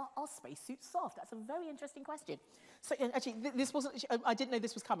 Are spacesuits soft? That's a very interesting question. So actually, this wasn't. I didn't know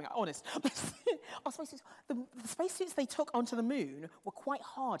this was coming. Honest. Are spacesuits? The spacesuits they took onto the moon were quite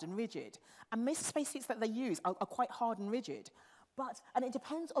hard and rigid, and most spacesuits that they use are quite hard and rigid. And it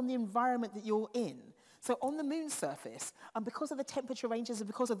depends on the environment that you're in. So on the moon's surface, because of the temperature ranges and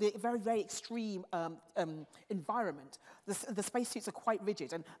because of the very, very extreme environment, the spacesuits are quite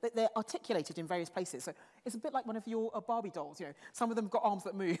rigid and they're articulated in various places. So it's a bit like one of your Barbie dolls, you know. Some of them have got arms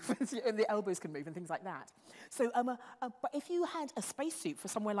that move and the elbows can move and things like that. So, but if you had a spacesuit for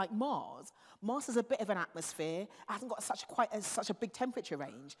somewhere like Mars, Mars has a bit of an atmosphere, it hasn't got such a big temperature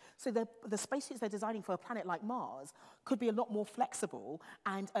range. So the spacesuits they're designing for a planet like Mars could be a lot more flexible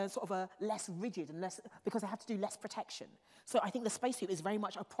and sort of less rigid and less, because they have to do less protection. So I think the spacesuit is very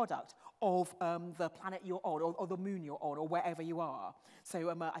much a product of the planet you're on, or the moon you're on, or wherever you are.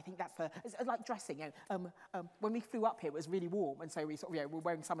 So I think that's it's like dressing. You know, when we flew up here, it was really warm, and so we sort of, we're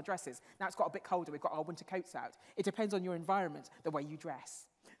wearing summer dresses. Now it's got a bit colder. We've got our winter coats out. It depends on your environment, the way you dress.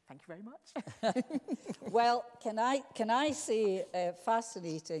 Thank you very much. Well, can I say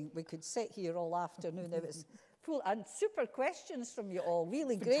fascinating? We could sit here all afternoon. It was full and super questions from you all.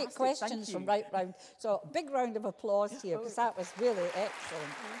 Really great questions from right round. So big round of applause here, because that was really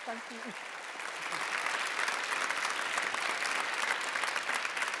excellent. Thank you.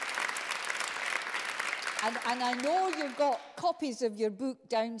 And I know you've got copies of your book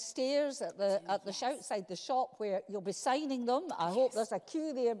downstairs at the outside the shop where you'll be signing them. I hope there's a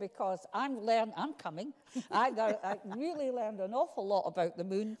queue there, because I'm coming. I really learned an awful lot about the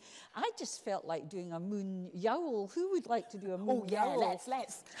moon. I just felt like doing a moon yowl. Who would like to do a moon yowl?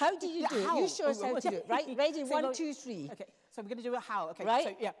 Let's. How do you do it? You show us how to do it. Right, ready? So 1, 2, 3. Okay, so we're going to do a howl. Okay, right?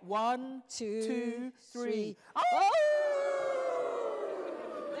 So, yeah, 1, 2, 3. Oh!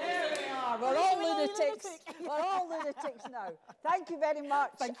 We're all lunatics. We're all lunatics now. Thank you very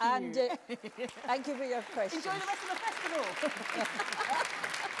much. Thank you. And thank you for your questions. Enjoy the rest of the festival.